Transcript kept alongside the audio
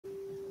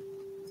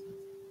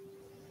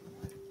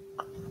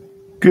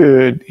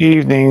Good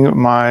evening,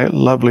 my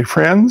lovely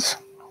friends,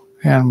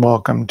 and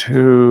welcome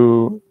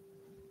to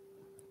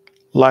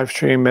live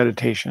stream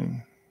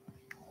meditation,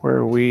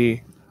 where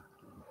we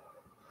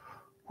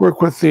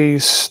work with the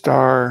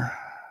star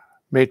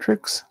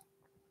matrix,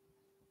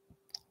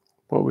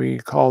 what we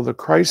call the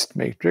Christ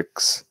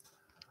matrix,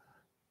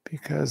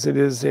 because it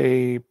is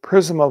a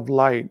prism of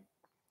light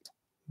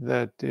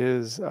that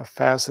is a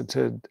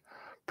faceted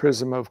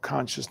prism of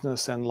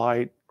consciousness and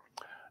light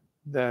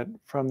that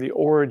from the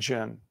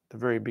origin, the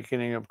very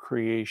beginning of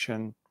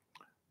creation,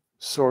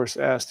 Source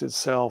asked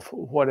itself,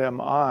 "What am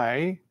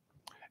I?"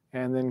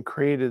 and then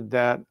created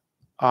that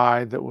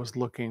eye that was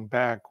looking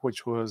back,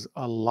 which was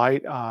a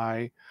light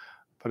eye,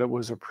 but it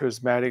was a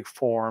prismatic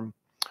form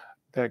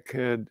that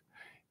could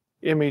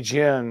image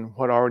in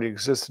what already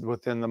existed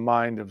within the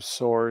mind of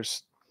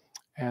Source.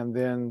 And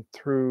then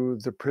through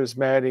the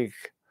prismatic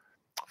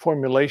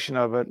formulation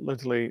of it,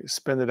 literally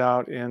spin it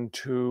out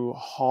into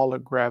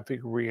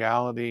holographic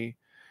reality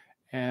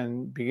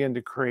and begin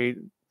to create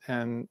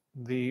and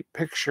the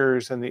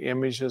pictures and the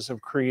images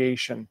of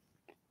creation.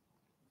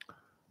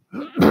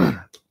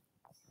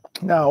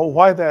 Now,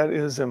 why that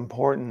is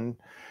important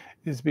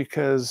is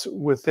because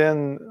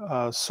within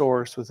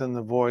Source, within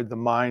the void, the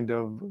mind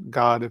of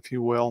God, if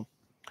you will,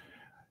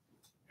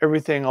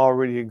 everything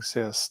already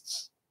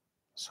exists.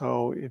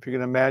 So if you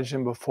can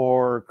imagine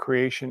before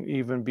creation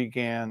even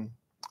began,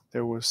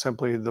 there was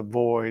simply the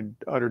void,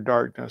 utter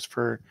darkness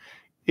for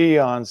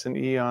eons and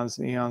eons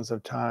and eons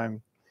of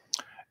time.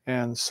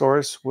 And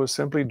Source was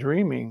simply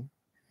dreaming.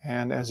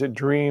 And as it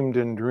dreamed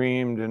and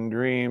dreamed and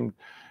dreamed,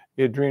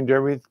 it dreamed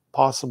every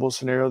possible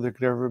scenario that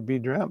could ever be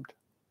dreamt.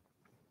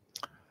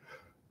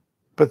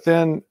 But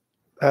then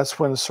that's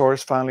when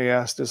Source finally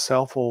asked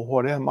itself, well,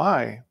 what am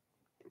I?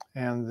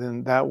 And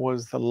then that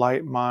was the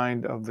light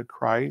mind of the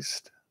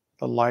Christ,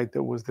 the light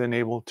that was then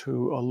able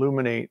to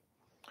illuminate.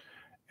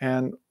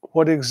 And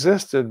what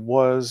existed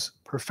was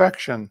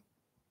perfection.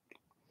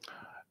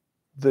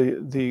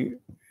 The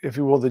if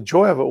you will, the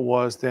joy of it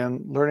was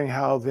then learning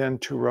how then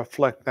to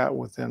reflect that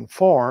within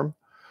form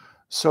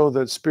so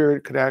that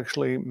spirit could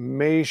actually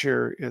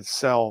measure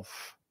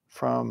itself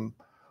from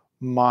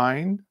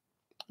mind,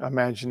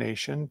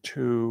 imagination,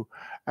 to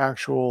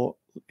actual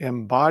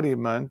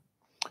embodiment,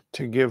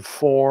 to give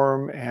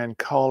form and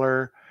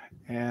color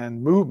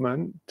and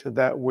movement to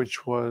that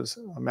which was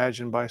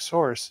imagined by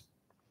Source.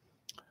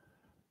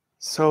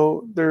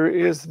 So there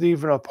is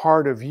even a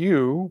part of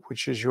you,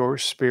 which is your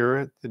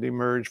spirit that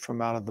emerged from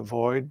out of the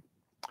void,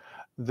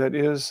 that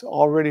is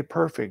already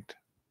perfect.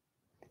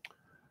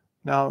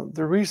 Now,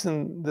 the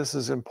reason this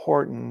is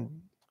important,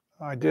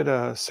 I did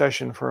a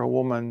session for a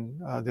woman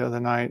the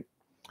other night,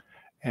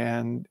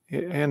 and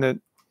in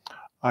it,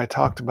 I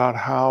talked about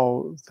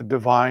how the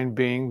divine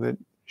being that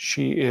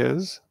she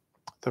is,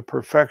 the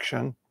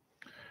perfection,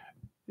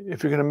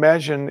 if you can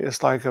imagine,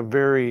 it's like a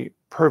very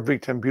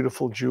perfect and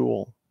beautiful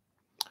jewel.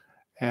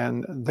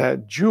 And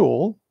that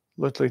jewel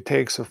literally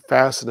takes a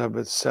facet of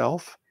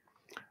itself.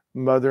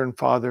 Mother and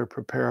father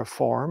prepare a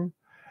form,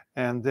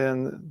 and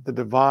then the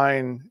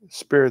divine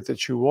spirit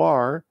that you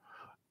are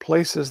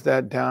places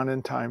that down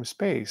in time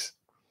space.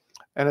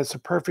 And it's a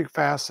perfect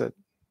facet,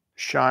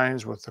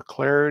 shines with the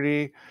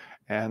clarity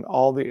and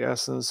all the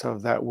essence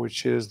of that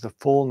which is the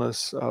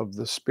fullness of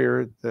the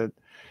spirit that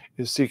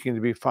is seeking to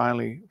be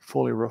finally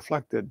fully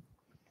reflected.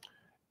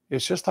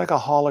 It's just like a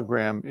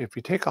hologram. If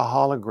you take a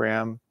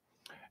hologram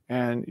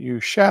and you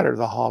shatter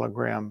the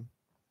hologram,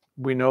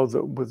 we know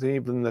that with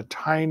even the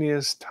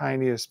tiniest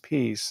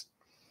piece,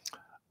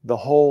 the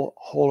whole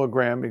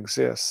hologram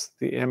exists,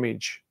 the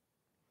image.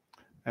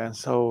 And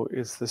so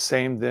it's the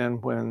same then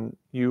when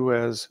you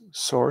as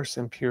Source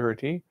in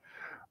purity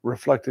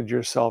reflected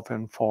yourself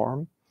in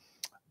form.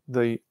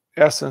 The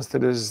essence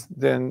that is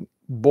then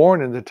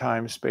born into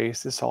time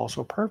space is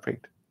also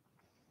perfect.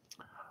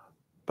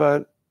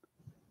 But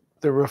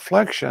the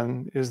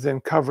reflection is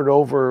then covered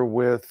over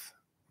with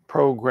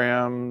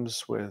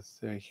programs, with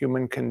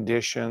human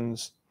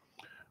conditions,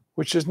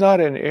 which is not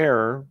an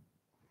error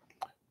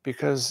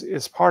because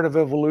it's part of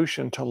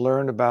evolution to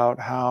learn about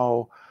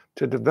how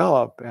to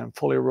develop and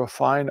fully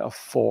refine a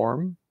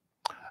form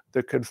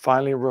that could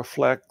finally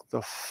reflect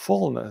the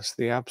fullness,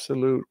 the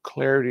absolute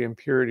clarity and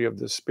purity of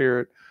the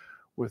spirit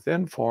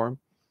within form.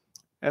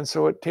 And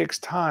so it takes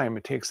time,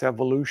 it takes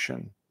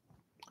evolution.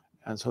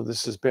 And so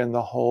this has been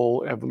the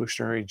whole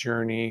evolutionary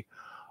journey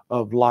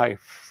of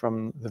life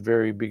from the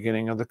very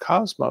beginning of the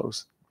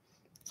cosmos.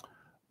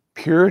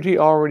 Purity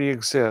already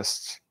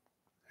exists.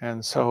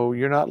 And so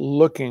you're not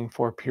looking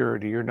for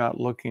purity. You're not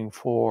looking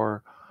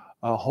for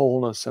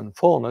wholeness and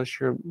fullness.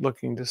 You're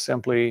looking to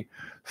simply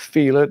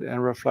feel it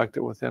and reflect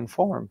it within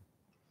form.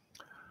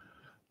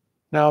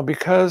 Now,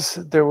 because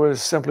there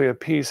was simply a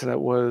piece and it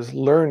was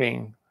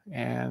learning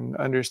and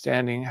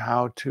understanding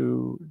how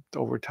to,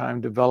 over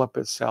time, develop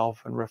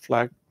itself and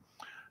reflect,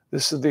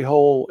 this is the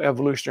whole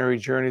evolutionary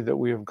journey that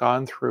we have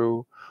gone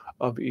through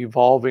of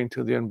evolving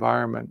to the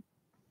environment.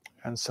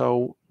 And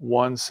so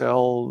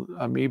one-celled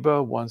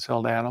amoeba,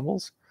 one-celled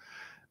animals,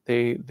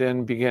 they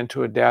then began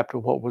to adapt to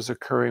what was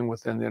occurring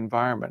within the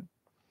environment.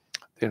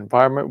 The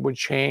environment would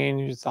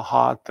change, the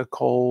hot, the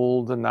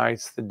cold, the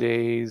nights, the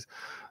days,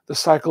 the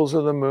cycles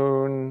of the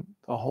moon,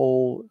 the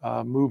whole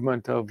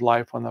movement of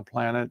life on the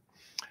planet.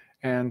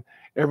 And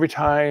every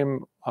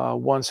time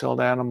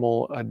one-celled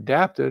animal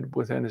adapted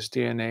within its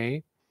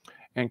DNA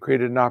and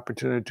created an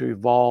opportunity to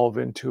evolve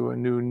into a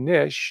new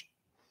niche,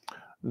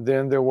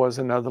 then there was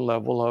another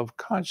level of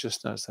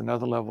consciousness,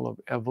 another level of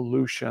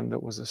evolution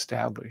that was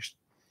established.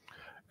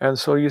 And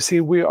so you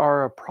see, we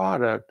are a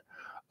product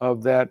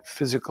of that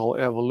physical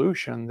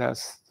evolution.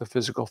 That's the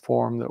physical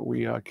form that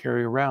we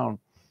carry around.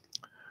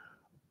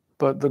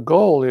 But the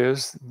goal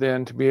is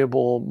then to be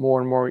able more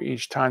and more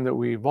each time that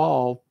we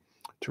evolve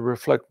to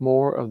reflect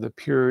more of the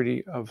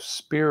purity of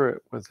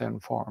spirit within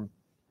form.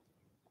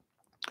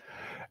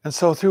 And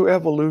so through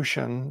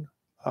evolution,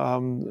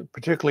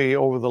 particularly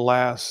over the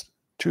last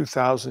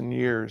 2,000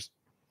 years,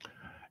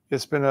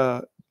 it's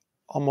been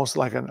almost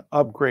like an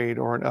upgrade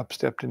or an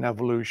upstep in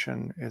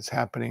evolution. It's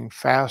happening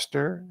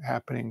faster,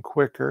 happening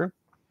quicker.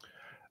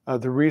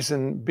 The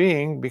reason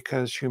being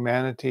because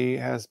humanity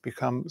has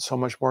become so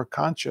much more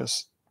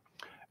conscious.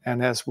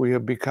 And as we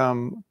have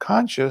become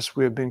conscious,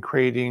 we have been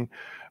creating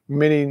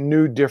many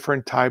new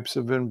different types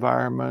of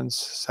environments,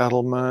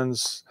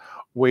 settlements,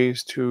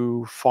 ways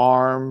to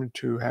farm,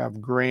 to have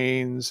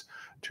grains,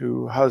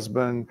 to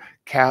husband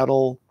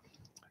cattle.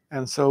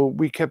 And so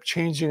we kept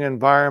changing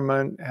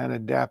environment and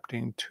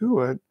adapting to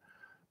it.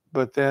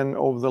 But then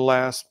over the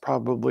last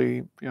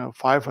probably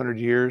 500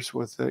 years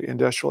with the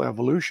industrial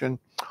evolution,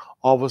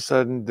 all of a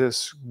sudden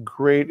this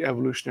great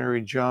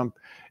evolutionary jump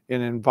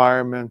in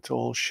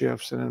environmental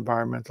shifts and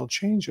environmental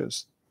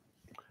changes.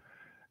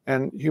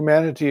 And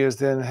humanity has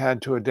then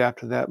had to adapt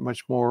to that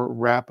much more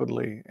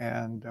rapidly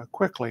and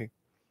quickly.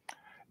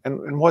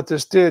 And what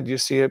this did, you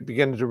see, it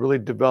began to really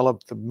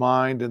develop the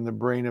mind and the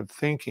brain of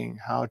thinking,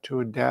 how to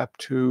adapt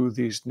to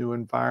these new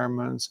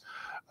environments,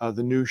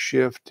 the new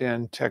shift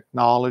in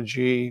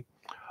technology,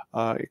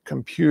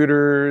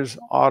 computers,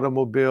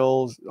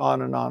 automobiles,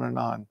 on and on and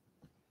on.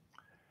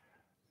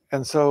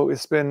 And so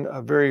it's been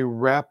a very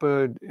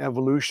rapid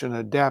evolution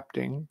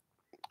adapting.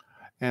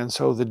 And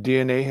so the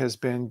DNA has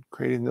been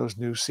creating those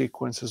new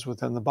sequences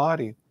within the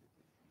body.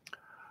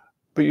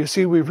 But you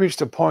see, we've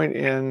reached a point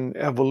in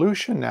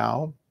evolution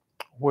now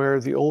where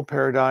the old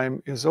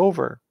paradigm is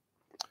over.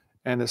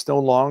 And it's no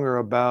longer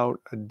about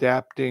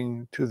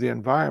adapting to the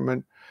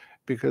environment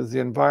because the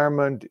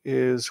environment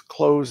is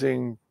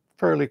closing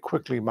fairly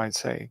quickly, you might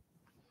say.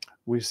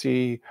 We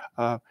see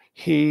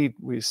heat,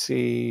 we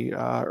see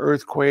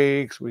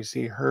earthquakes, we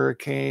see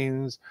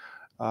hurricanes,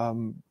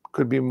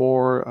 could be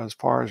more as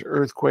far as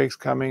earthquakes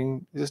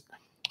coming, just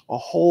a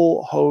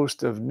whole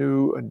host of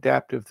new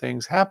adaptive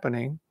things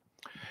happening.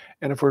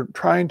 And if we're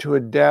trying to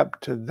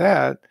adapt to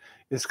that,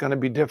 it's going to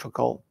be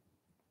difficult,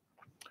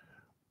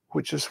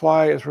 which is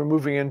why as we're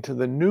moving into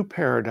the new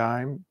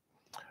paradigm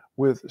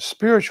with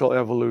spiritual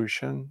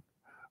evolution,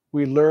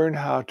 we learn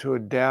how to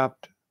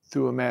adapt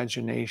through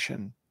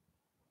imagination.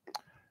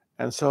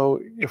 And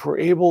so if we're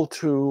able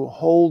to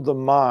hold the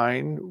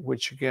mind,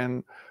 which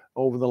again,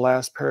 over the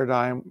last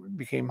paradigm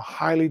became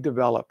highly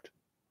developed,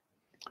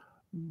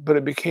 but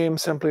it became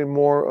simply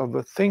more of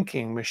a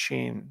thinking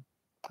machine,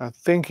 a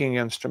thinking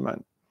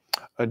instrument,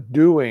 a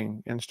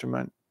doing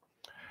instrument.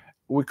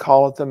 We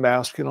call it the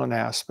masculine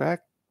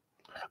aspect,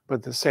 but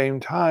at the same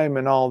time,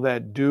 in all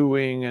that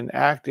doing and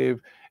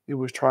active, it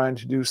was trying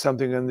to do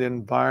something in the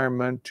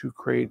environment to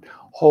create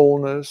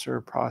wholeness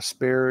or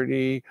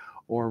prosperity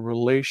or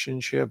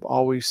relationship,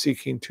 always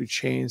seeking to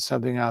change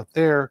something out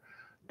there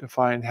to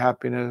find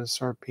happiness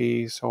or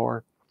peace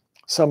or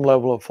some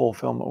level of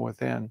fulfillment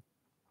within.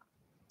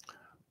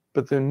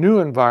 But the new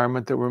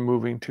environment that we're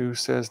moving to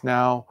says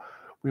now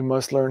we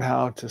must learn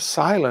how to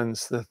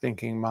silence the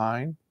thinking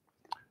mind,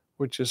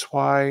 which is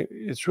why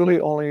it's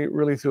really only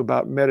really through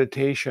about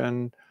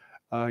meditation,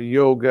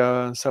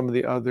 yoga, and some of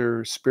the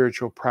other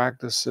spiritual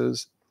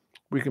practices,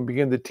 we can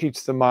begin to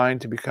teach the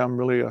mind to become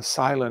really a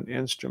silent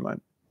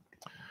instrument.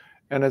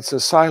 And it's a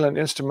silent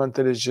instrument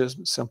that is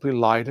just simply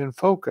light and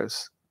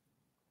focus.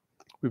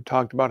 We've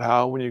talked about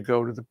how when you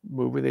go to the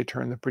movie, they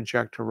turn the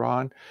projector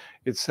on.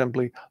 It's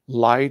simply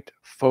light,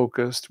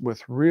 focused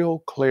with real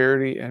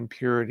clarity and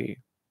purity.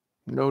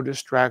 No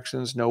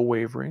distractions, no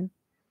wavering.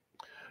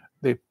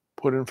 They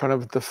put in front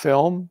of it the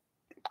film,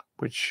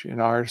 which in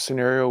our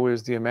scenario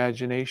is the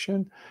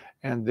imagination,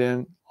 and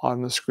then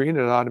on the screen,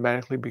 it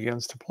automatically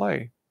begins to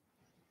play.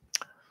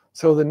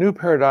 So the new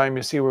paradigm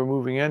you see we're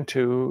moving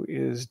into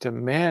is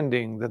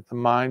demanding that the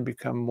mind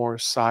become more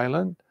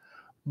silent,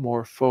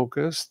 more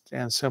focused,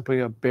 and simply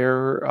a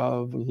bearer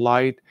of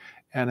light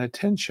and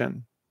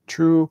attention,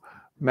 true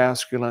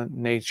masculine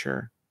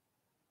nature.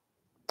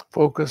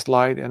 Focus,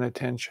 light, and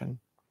attention.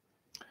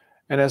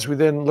 And as we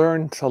then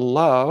learn to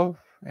love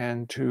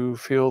and to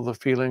feel the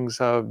feelings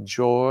of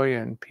joy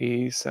and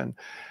peace and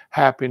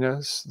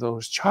happiness,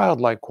 those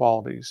childlike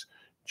qualities,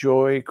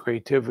 joy,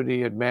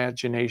 creativity,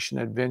 imagination,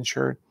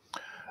 adventure,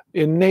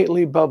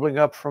 innately bubbling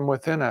up from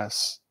within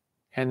us.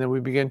 And then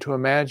we begin to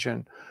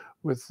imagine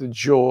with the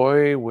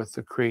joy, with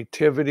the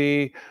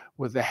creativity,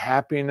 with the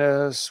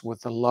happiness,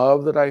 with the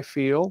love that I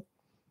feel,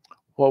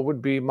 what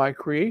would be my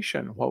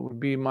creation? What would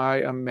be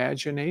my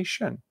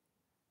imagination?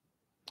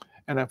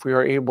 And if we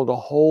are able to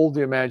hold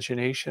the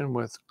imagination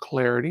with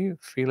clarity,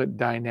 feel it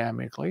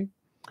dynamically,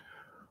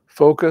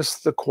 focus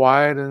the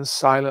quiet and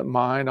silent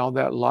mind, all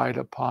that light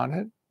upon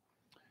it,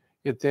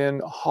 it then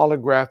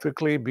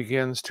holographically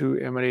begins to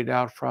emanate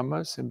out from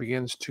us and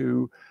begins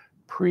to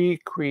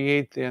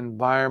pre-create the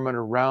environment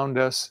around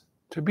us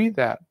to be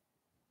that.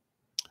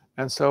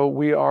 And so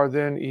we are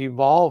then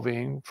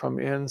evolving from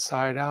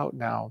inside out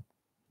now.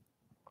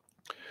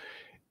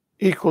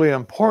 Equally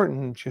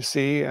important, you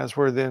see, as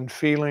we're then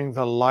feeling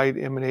the light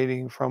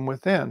emanating from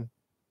within.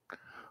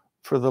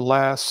 For the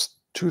last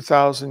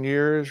 2,000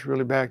 years,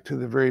 really back to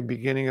the very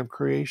beginning of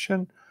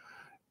creation,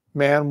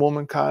 man,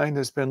 womankind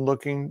has been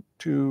looking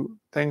to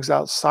things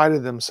outside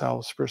of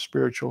themselves for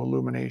spiritual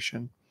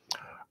illumination,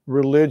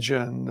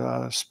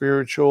 religion,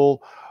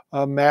 spiritual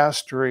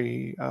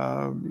mastery,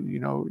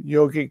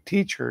 yogic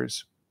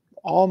teachers,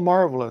 all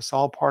marvelous,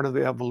 all part of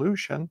the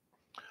evolution.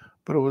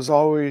 But it was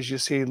always, you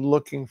see,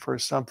 looking for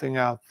something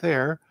out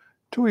there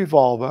to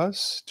evolve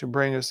us, to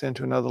bring us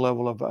into another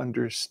level of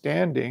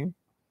understanding.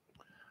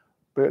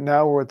 But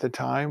now we're at the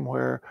time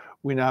where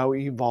we now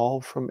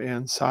evolve from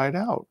inside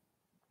out.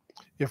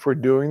 If we're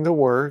doing the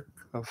work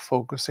of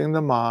focusing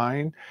the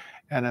mind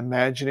and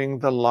imagining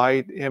the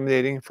light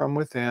emanating from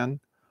within,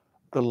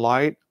 the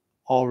light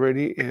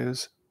already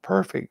is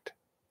perfect.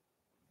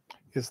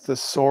 It's the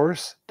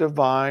source,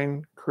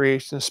 divine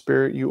creation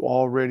spirit you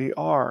already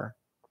are.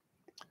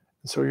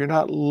 So you're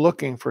not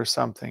looking for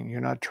something.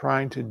 You're not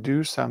trying to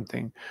do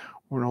something.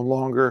 We're no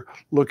longer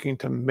looking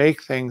to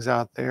make things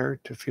out there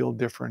to feel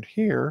different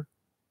here.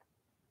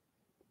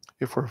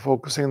 If we're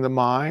focusing the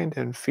mind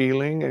and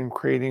feeling and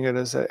creating it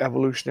as an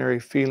evolutionary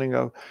feeling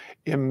of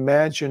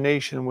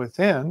imagination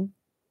within,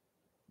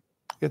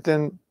 it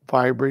then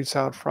vibrates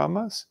out from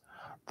us.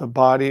 The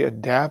body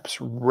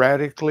adapts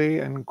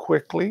radically and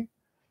quickly.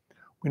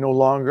 We no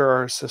longer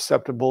are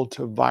susceptible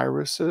to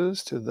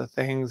viruses, to the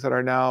things that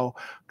are now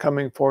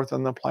coming forth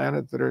on the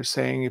planet that are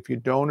saying if you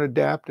don't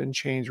adapt and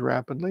change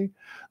rapidly,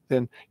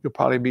 then you'll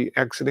probably be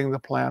exiting the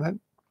planet.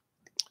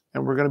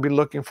 And we're going to be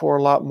looking for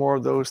a lot more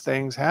of those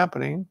things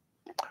happening,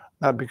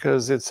 not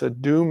because it's a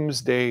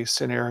doomsday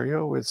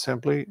scenario, it's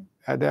simply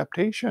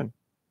adaptation.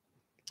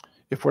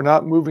 If we're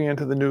not moving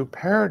into the new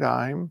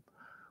paradigm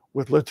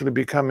with literally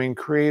becoming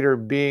creator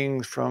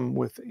beings from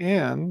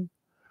within,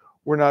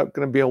 we're not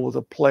going to be able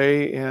to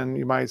play in,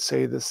 you might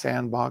say, the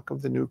sandbox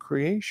of the new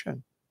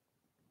creation.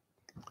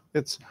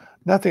 It's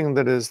nothing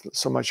that is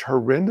so much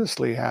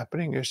horrendously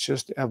happening, it's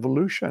just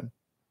evolution.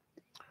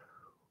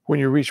 When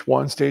you reach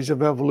one stage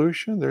of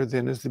evolution, there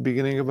then is the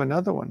beginning of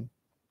another one.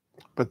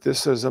 But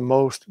this is a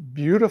most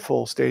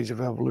beautiful stage of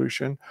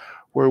evolution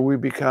where we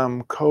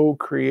become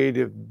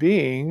co-creative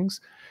beings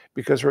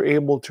because we're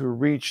able to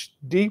reach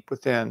deep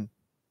within,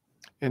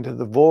 into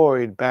the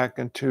void, back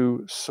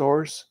into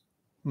source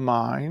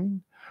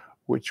mind,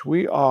 which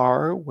we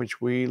are,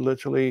 which we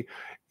literally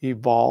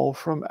evolve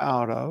from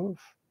out of.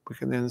 We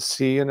can then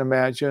see and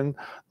imagine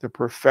the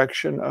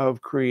perfection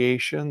of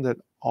creation that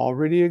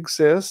already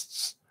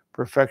exists.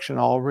 Perfection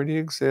already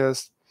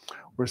exists.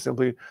 We're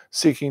simply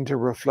seeking to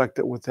reflect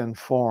it within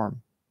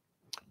form,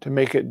 to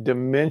make it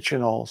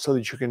dimensional so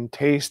that you can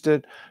taste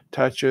it,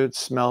 touch it,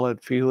 smell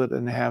it, feel it,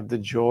 and have the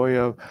joy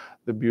of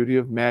the beauty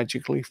of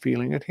magically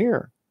feeling it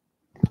here.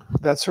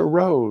 That's a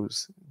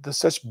rose. There's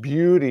such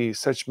beauty,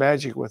 such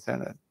magic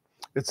within it.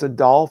 It's a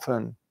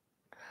dolphin.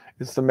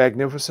 It's the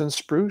magnificent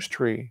spruce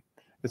tree.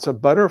 It's a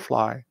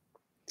butterfly.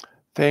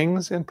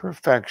 Things in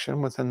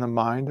perfection within the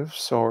mind of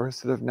Source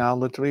that have now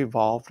literally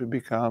evolved to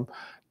become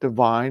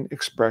divine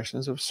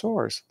expressions of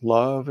Source,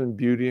 love and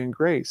beauty and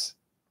grace.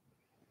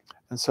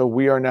 And so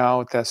we are now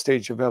at that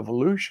stage of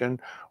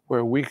evolution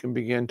where we can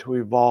begin to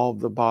evolve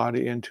the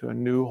body into a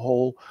new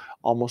whole,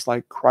 almost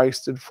like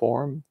Christed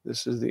form.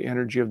 This is the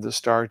energy of the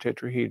star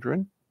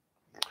tetrahedron.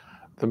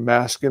 The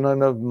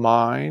masculine of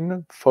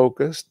mind,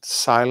 focused,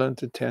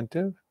 silent,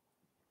 attentive.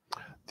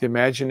 The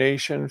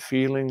imagination,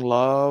 feeling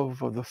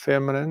love of the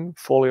feminine,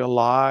 fully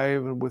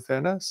alive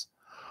within us,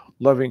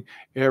 loving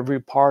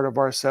every part of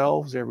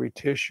ourselves, every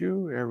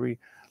tissue, every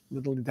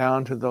little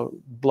down to the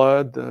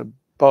blood, the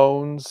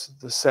bones,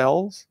 the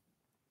cells.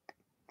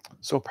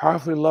 So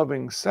powerfully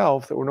loving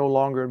self that we're no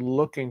longer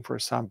looking for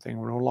something.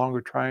 We're no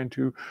longer trying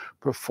to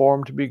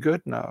perform to be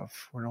good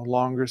enough. We're no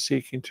longer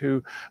seeking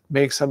to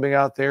make something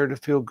out there to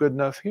feel good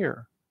enough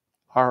here.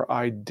 Our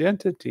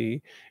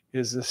identity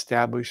is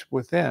established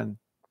within.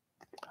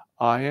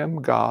 I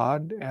am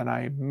God and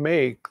I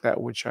make that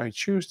which I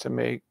choose to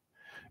make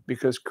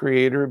because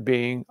creator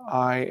being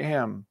I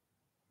am.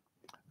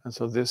 And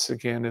so this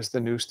again is the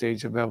new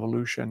stage of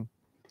evolution.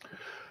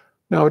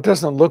 Now, it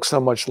doesn't look so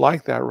much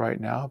like that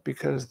right now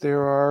because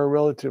there are,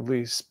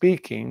 relatively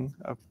speaking,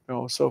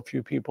 so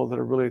few people that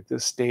are really at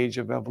this stage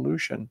of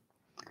evolution.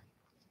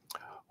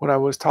 When I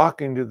was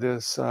talking to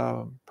this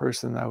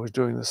person I was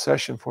doing the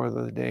session for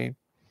the other day,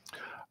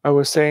 I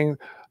was saying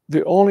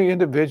The only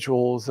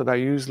individuals that I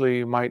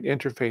usually might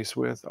interface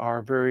with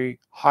are very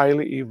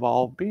highly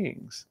evolved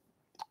beings.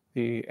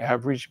 The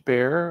average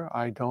bear,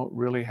 I don't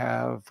really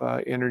have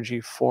energy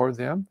for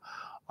them.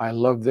 I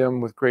love them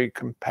with great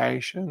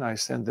compassion. I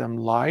send them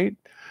light.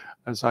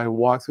 As I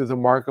walk through the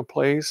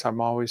marketplace,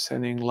 I'm always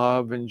sending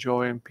love and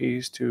joy and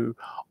peace to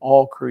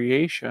all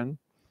creation.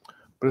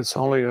 But it's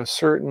only a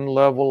certain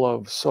level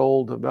of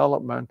soul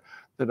development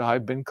that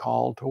I've been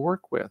called to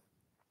work with.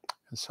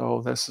 And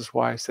so this is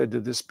why I said to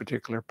this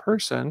particular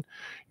person,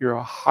 you're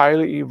a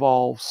highly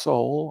evolved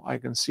soul. I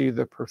can see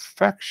the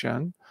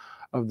perfection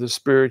of the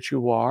spirit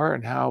you are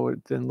and how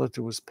it then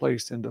was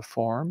placed into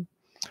form.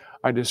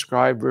 I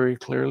described very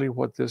clearly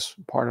what this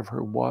part of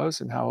her was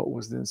and how it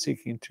was then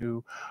seeking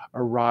to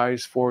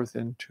arise forth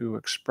into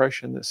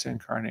expression this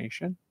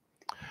incarnation.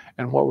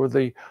 And what were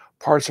the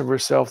parts of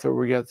herself that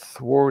were yet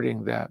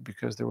thwarting that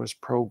because there was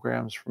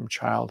programs from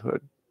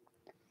childhood.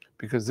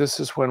 Because this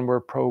is when we're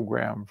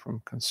programmed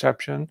from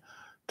conception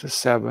to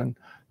 7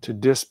 to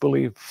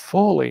disbelieve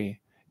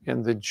fully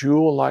in the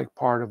jewel-like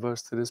part of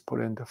us that is put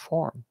into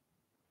form.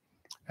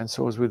 And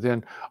so as we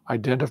then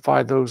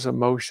identify those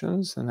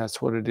emotions, and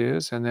that's what it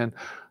is, and then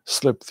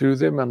slip through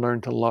them and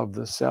learn to love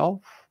the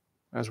self,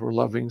 as we're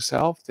loving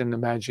self, then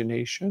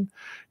imagination,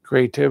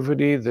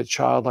 creativity, the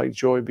childlike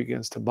joy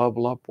begins to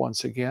bubble up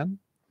once again.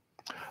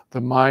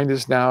 The mind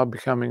is now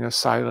becoming a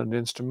silent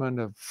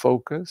instrument of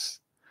focus.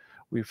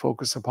 We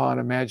focus upon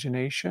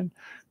imagination,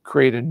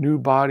 create a new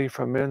body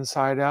from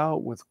inside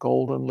out with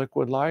golden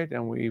liquid light,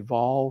 and we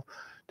evolve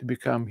to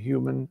become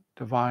human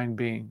divine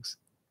beings.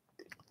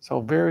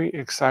 So very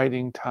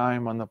exciting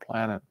time on the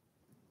planet,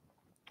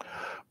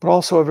 but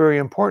also a very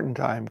important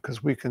time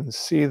because we can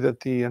see that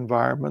the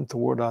environment, the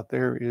world out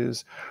there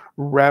is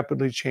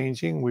rapidly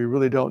changing. We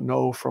really don't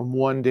know from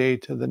one day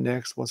to the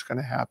next what's going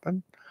to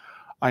happen.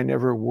 I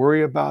never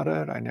worry about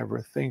it. I never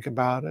think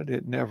about it.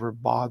 It never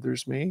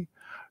bothers me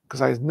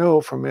because I know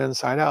from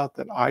inside out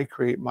that I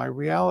create my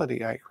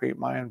reality. I create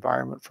my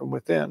environment from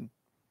within.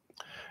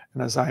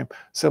 And as I'm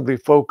simply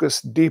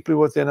focused deeply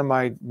within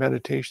my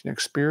meditation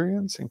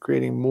experience and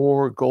creating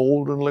more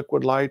golden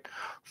liquid light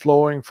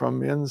flowing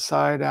from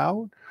inside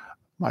out,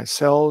 my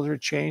cells are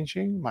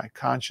changing, my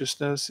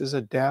consciousness is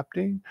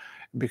adapting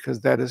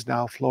because that is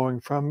now flowing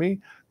from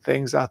me.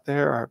 Things out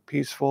there are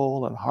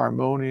peaceful and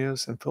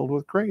harmonious and filled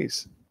with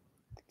grace.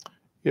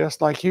 Yes,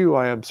 like you,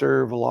 I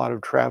observe a lot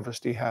of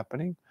travesty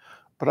happening,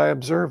 but I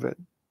observe it.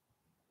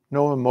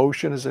 No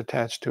emotion is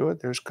attached to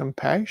it. There's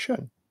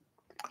compassion,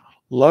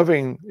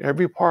 loving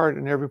every part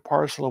and every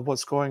parcel of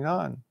what's going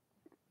on,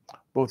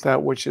 both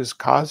that which is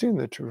causing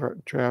the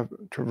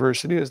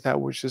traversity is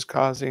that which is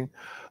causing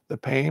the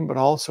pain, but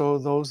also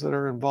those that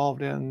are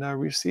involved in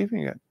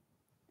receiving it.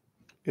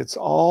 It's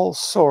all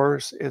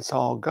source, it's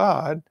all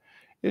God.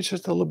 It's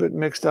just a little bit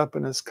mixed up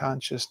in its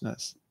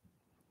consciousness.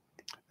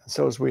 And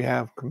so as we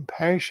have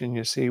compassion,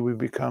 you see, we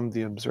become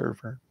the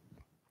observer.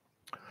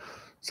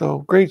 So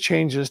great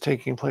changes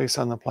taking place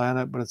on the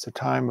planet, but it's a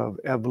time of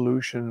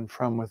evolution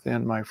from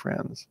within, my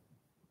friends.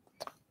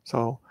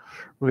 So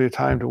really a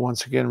time to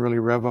once again really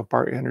rev up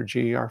our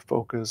energy, our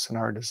focus, and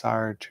our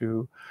desire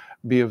to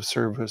be of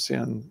service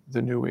in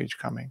the new age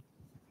coming.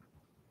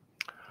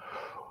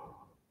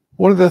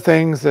 One of the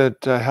things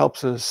that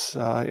helps us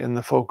in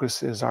the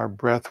focus is our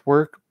breath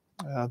work.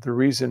 The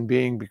reason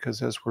being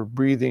because as we're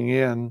breathing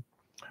in,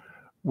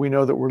 we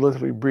know that we're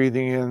literally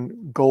breathing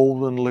in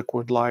golden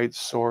liquid light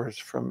source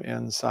from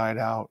inside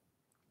out.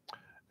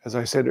 As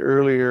I said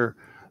earlier,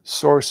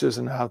 source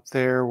isn't out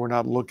there. We're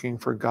not looking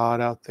for God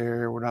out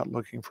there. We're not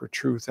looking for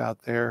truth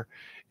out there.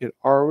 It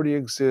already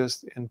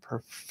exists in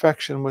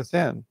perfection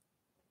within.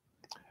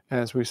 And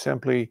as we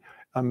simply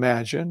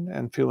imagine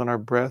and feel in our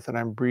breath that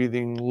I'm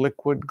breathing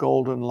liquid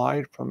golden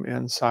light from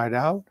inside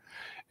out,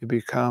 it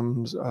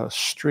becomes a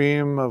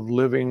stream of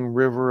living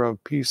river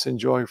of peace and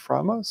joy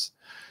from us.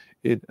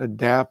 It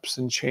adapts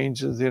and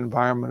changes the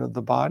environment of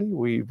the body.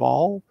 We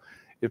evolve.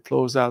 It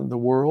flows out in the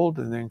world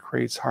and then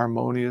creates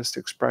harmonious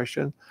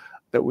expression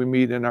that we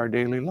meet in our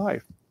daily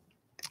life.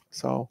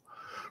 So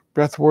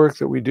breath work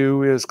that we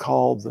do is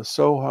called the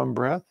Soham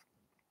breath.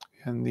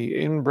 And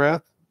the in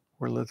breath,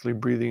 we're literally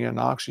breathing in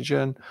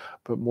oxygen,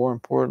 but more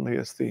importantly,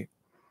 it's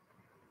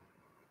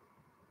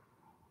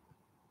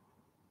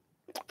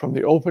from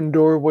the open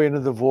doorway into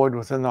the void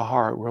within the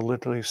heart, we're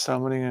literally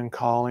summoning and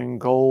calling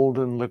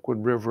golden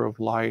liquid river of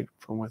light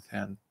from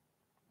within.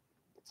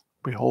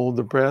 We hold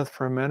the breath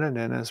for a minute,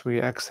 and as we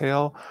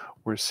exhale,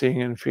 we're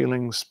seeing and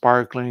feeling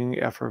sparkling,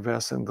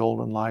 effervescent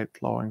golden light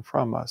flowing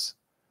from us.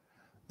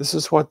 This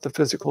is what the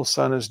physical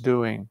sun is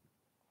doing.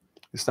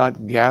 It's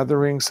not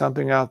gathering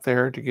something out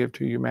there to give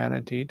to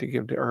humanity, to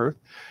give to earth.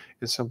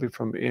 It's simply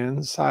from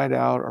inside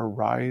out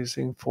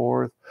arising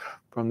forth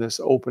from this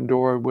open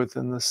door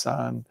within the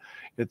sun.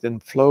 It then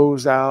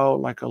flows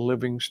out like a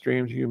living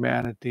stream to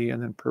humanity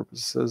and then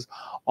purposes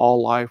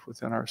all life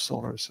within our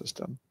solar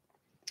system.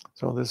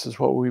 So this is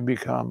what we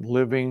become,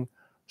 living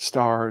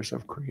stars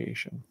of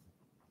creation.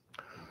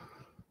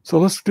 So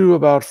let's do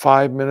about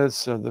 5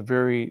 minutes of the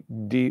very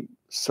deep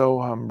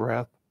Soham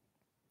breath.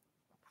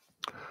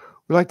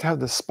 We like to have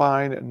the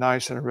spine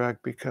nice and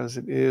erect because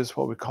it is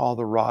what we call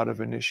the rod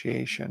of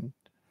initiation,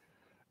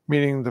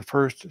 meaning the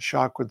first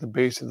chakra at the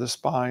base of the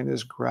spine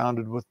is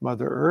grounded with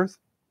Mother Earth.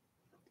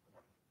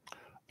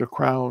 The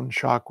crown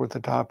chakra at the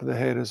top of the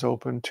head is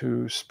open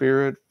to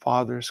Spirit,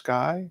 Father,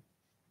 Sky,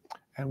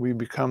 and we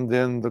become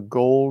then the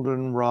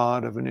golden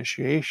rod of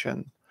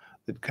initiation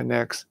that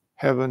connects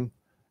heaven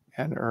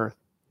and earth.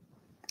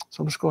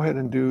 So let's go ahead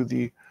and do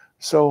the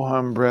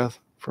Soham breath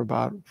for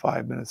about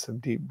 5 minutes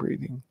of deep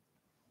breathing.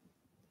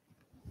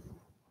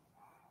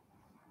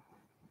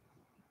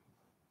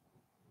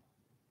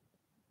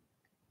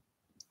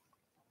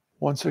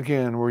 Once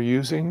again, we're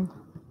using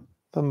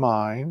the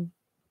mind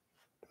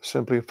to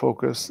simply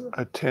focus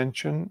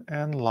attention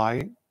and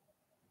light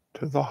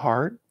to the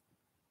heart,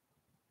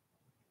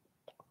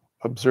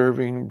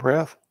 observing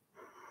breath,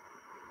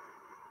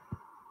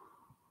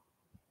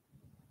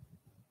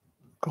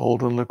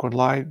 golden liquid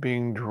light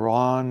being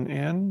drawn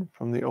in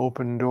from the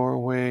open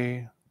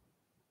doorway.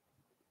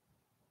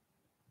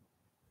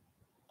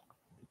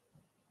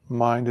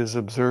 Mind is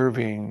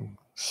observing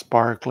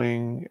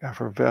sparkling,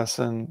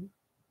 effervescent,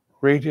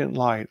 radiant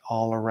light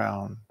all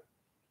around.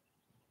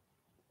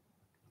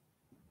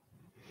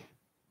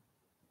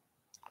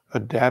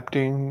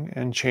 Adapting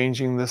and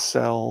changing the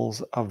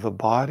cells of the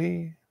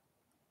body,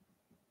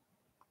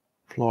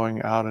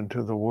 flowing out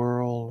into the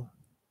world,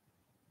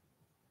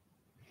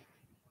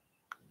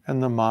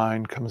 and the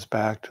mind comes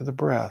back to the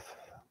breath.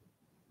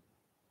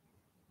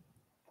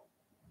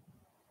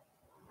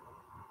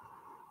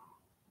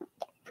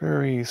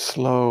 Very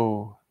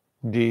slow,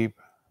 deep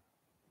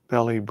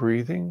belly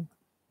breathing.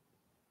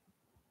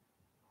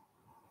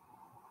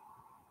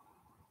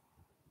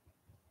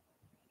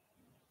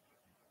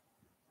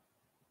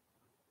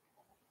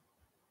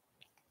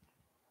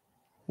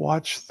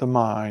 Watch the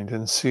mind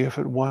and see if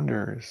it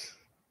wanders.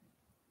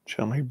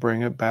 Gently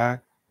bring it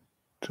back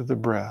to the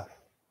breath.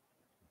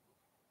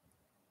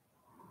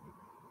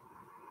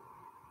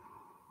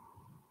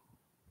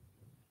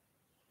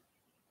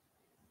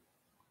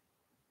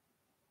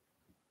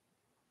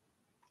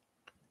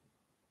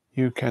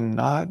 You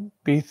cannot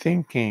be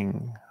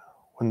thinking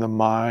when the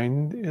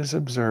mind is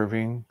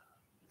observing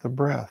the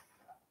breath.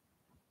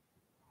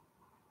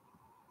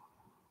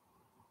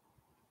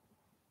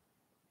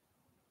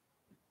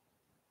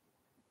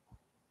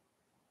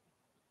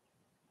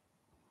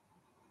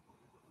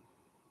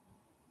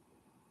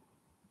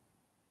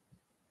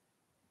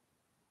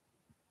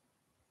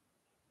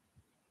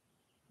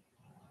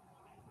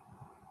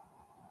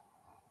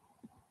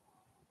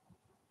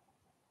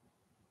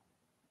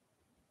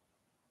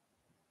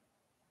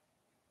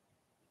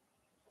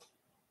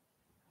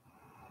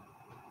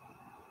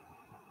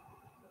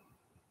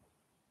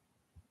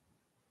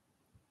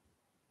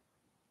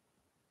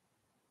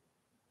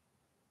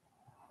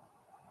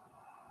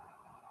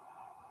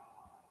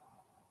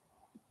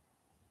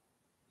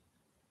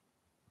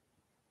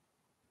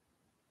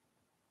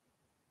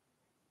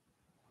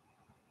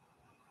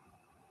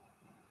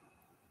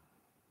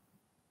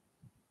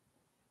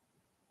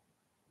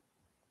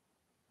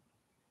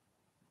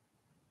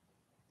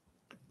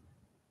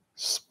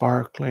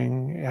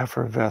 Sparkling,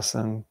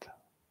 effervescent,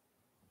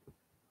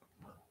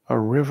 a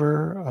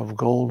river of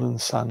golden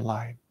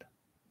sunlight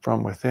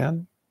from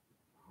within,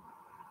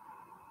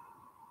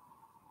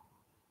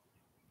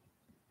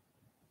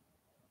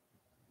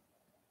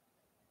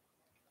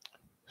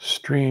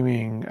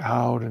 streaming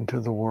out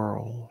into the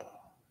world.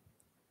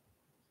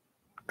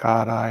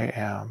 God, I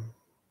am.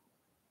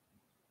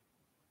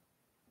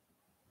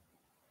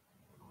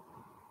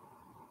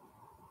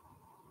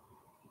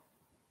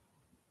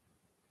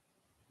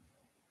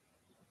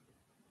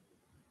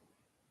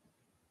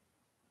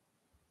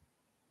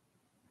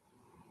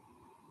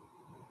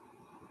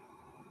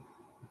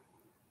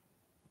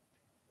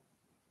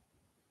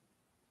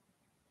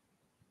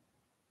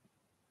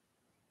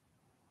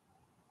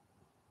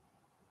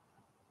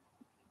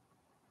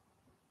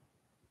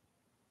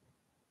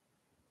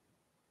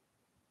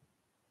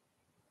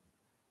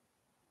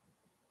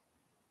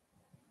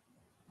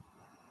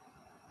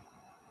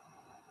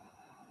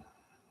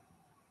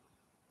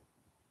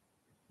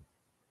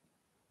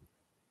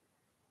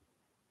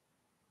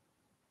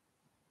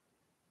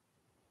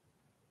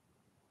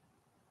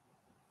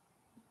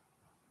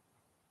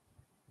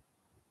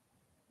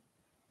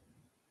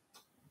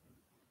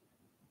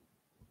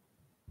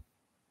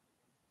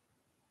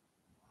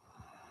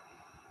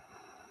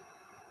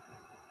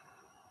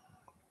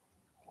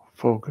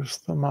 Focus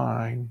the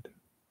mind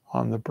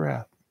on the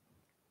breath.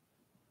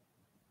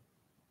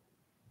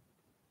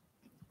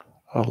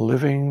 A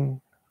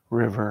living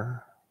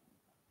river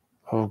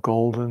of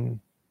golden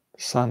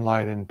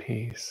sunlight and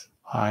peace.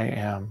 I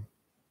am.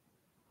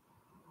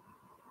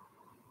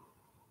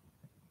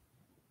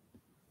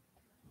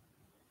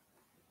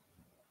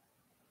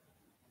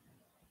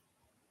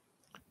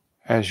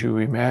 As you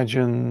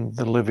imagine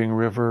the living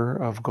river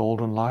of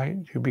golden light,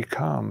 you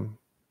become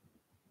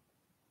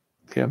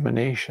the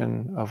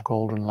emanation of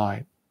golden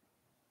light.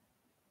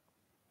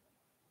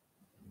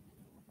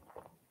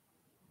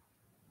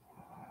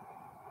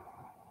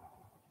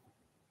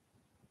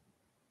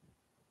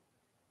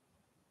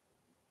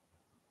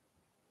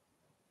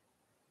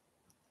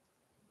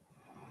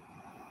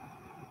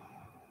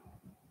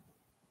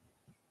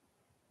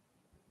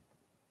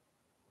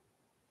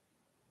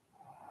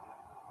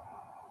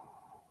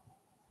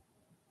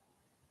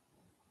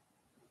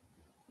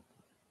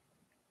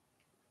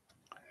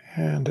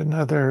 And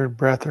another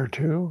breath or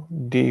two,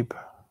 deep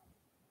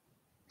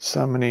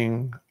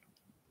summoning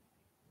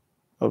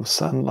of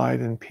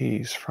sunlight and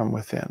peace from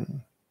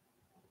within.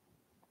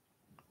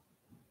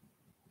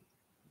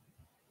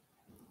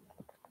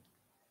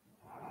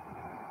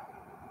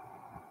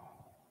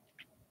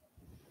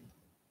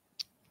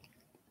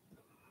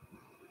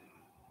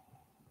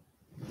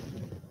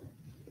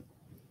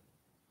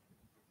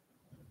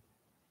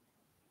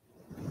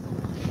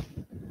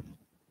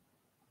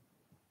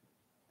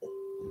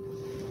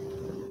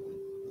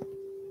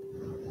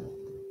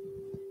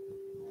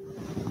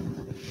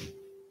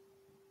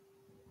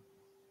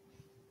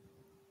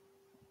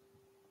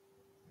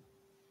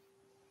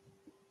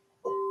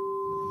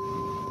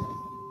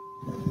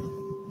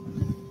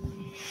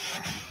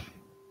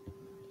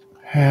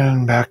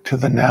 And back to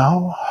the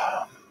now.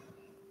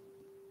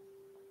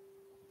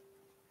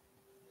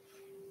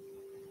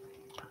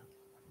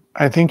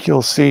 I think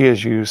you'll see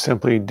as you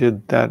simply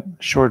did that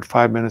short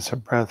 5 minutes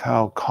of breath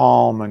how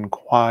calm and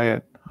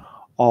quiet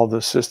all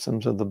the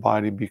systems of the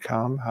body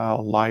become,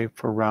 how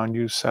life around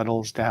you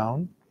settles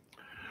down.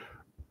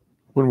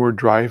 When we're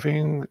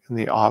driving in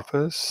the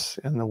office,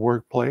 in the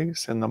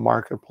workplace, in the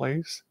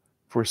marketplace,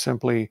 if we're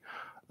simply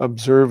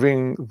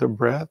observing the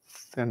breath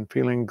and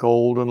feeling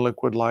gold and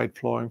liquid light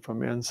flowing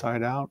from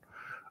inside out,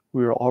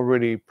 we are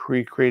already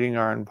pre-creating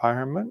our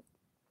environment.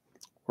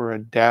 We're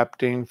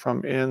adapting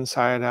from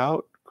inside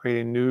out,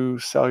 creating new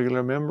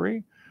cellular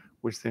memory,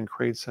 which then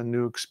creates a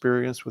new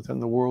experience within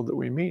the world that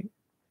we meet.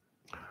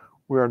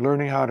 We are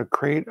learning how to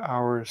create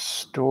our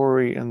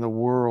story in the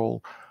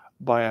world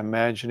by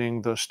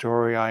imagining the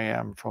story I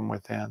am from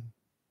within.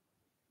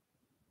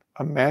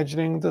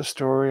 Imagining the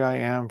story I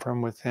am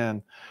from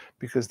within,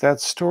 because that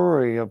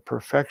story of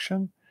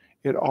perfection,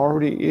 it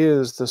already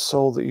is the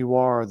soul that you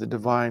are, the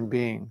divine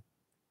being.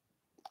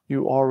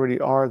 You already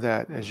are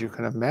that. As you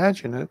can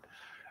imagine it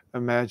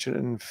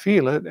and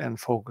feel it and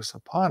focus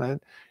upon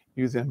it,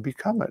 you then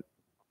become it.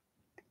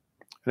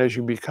 And as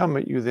you become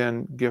it, you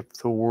then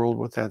gift the world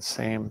with that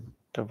same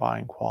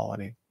divine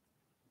quality.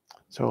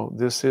 So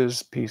this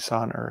is peace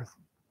on earth.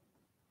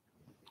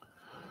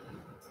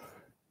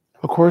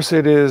 Of course,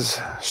 it is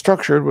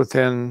structured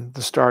within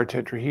the star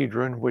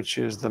tetrahedron, which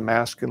is the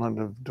masculine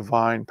of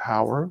divine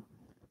power,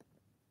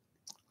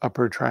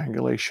 upper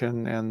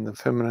triangulation, and the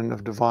feminine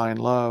of divine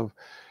love,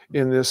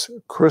 in this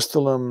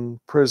crystalline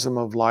prism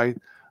of light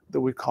that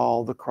we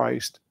call the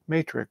Christ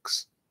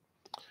matrix.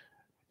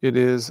 It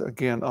is,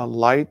 again, a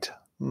light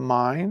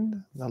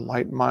mind, the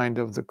light mind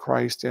of the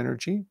Christ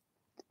energy,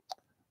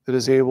 that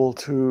is able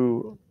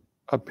to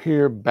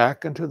appear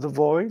back into the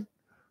void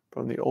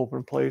from the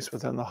open place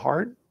within the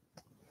heart.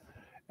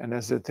 And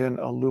as it then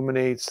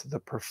illuminates the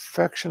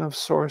perfection of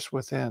source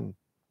within,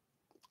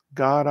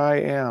 God I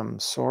am,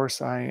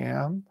 source I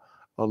am,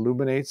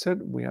 illuminates it.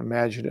 We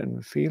imagine it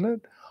and feel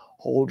it,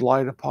 hold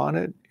light upon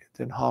it, it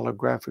then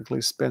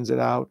holographically spins it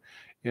out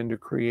into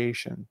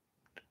creation.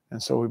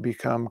 And so we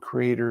become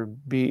creator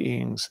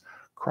beings,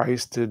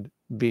 Christed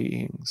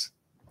beings.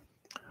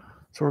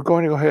 So we're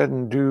going to go ahead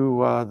and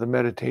do the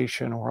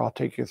meditation where I'll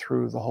take you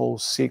through the whole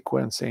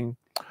sequencing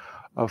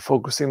of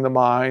focusing the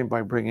mind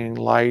by bringing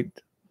light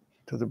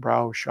to the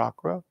brow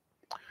chakra.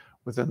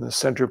 Within the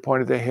center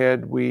point of the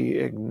head, we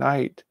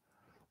ignite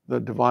the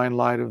divine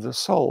light of the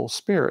soul,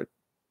 spirit,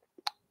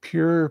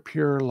 pure,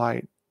 pure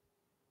light.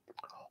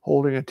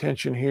 Holding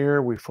attention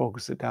here, we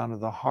focus it down to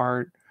the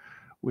heart.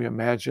 We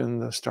imagine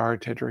the star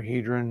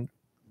tetrahedron,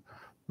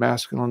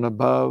 masculine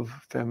above,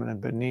 feminine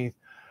beneath.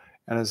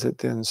 And as it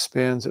then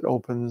spins, it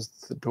opens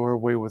the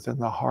doorway within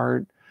the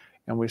heart,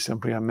 and we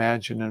simply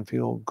imagine and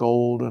feel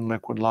gold and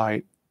liquid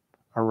light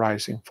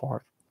arising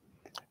forth.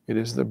 It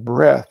is the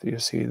breath, you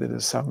see, that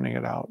is summoning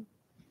it out.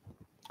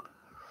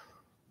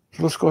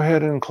 So let's go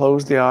ahead and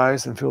close the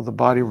eyes and feel the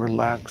body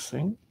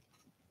relaxing.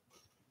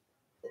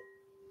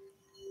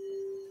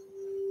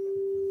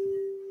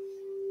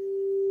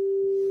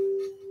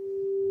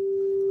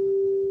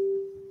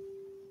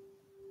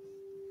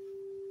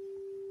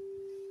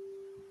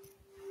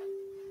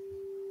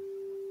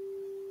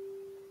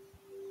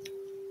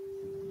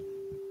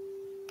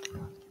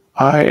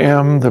 I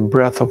am the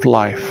breath of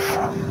life.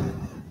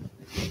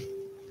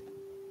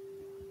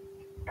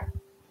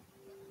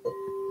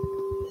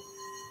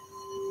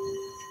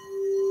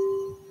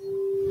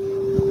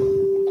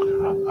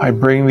 I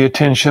bring the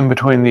attention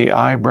between the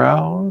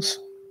eyebrows,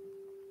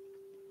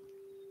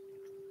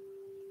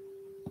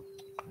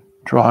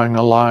 drawing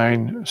a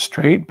line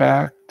straight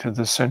back to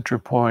the center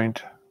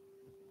point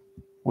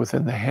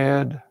within the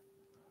head.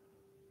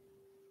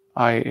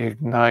 I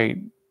ignite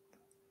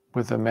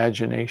with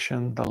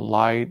imagination the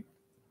light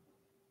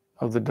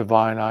of the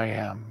divine I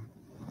am.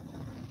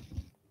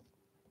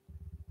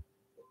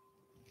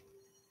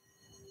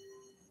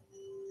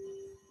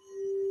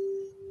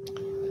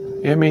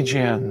 Image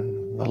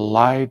in the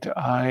light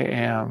I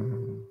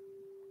am.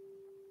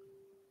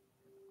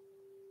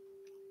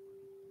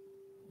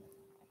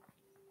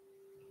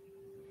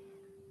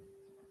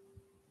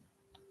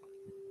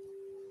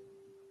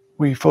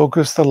 We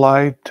focus the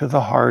light to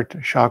the heart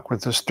chakra,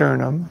 the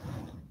sternum.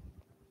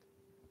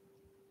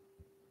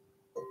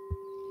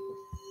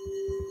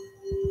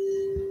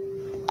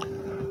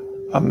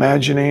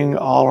 Imagining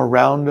all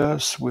around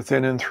us,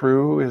 within and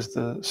through, is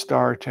the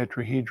star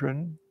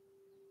tetrahedron.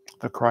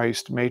 The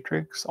Christ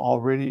matrix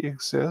already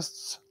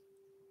exists.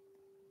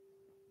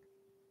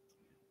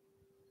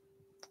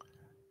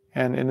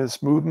 And in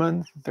its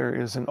movement, there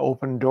is an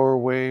open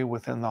doorway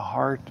within the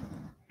heart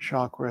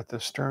chakra at the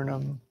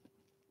sternum.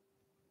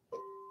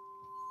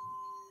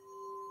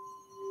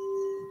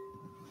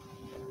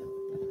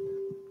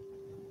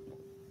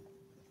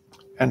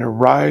 And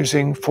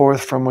arising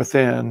forth from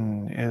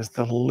within is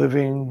the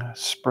living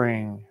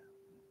spring.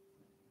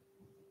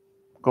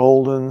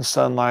 Golden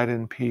sunlight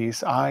and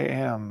peace, I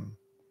am,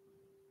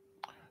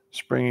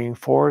 springing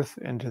forth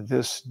into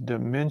this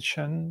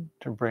dimension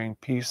to bring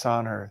peace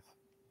on earth.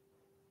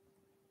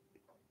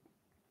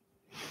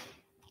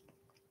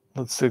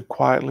 Let's sit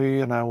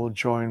quietly and I will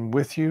join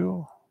with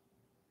you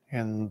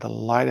in the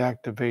light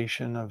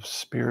activation of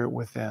spirit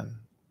within.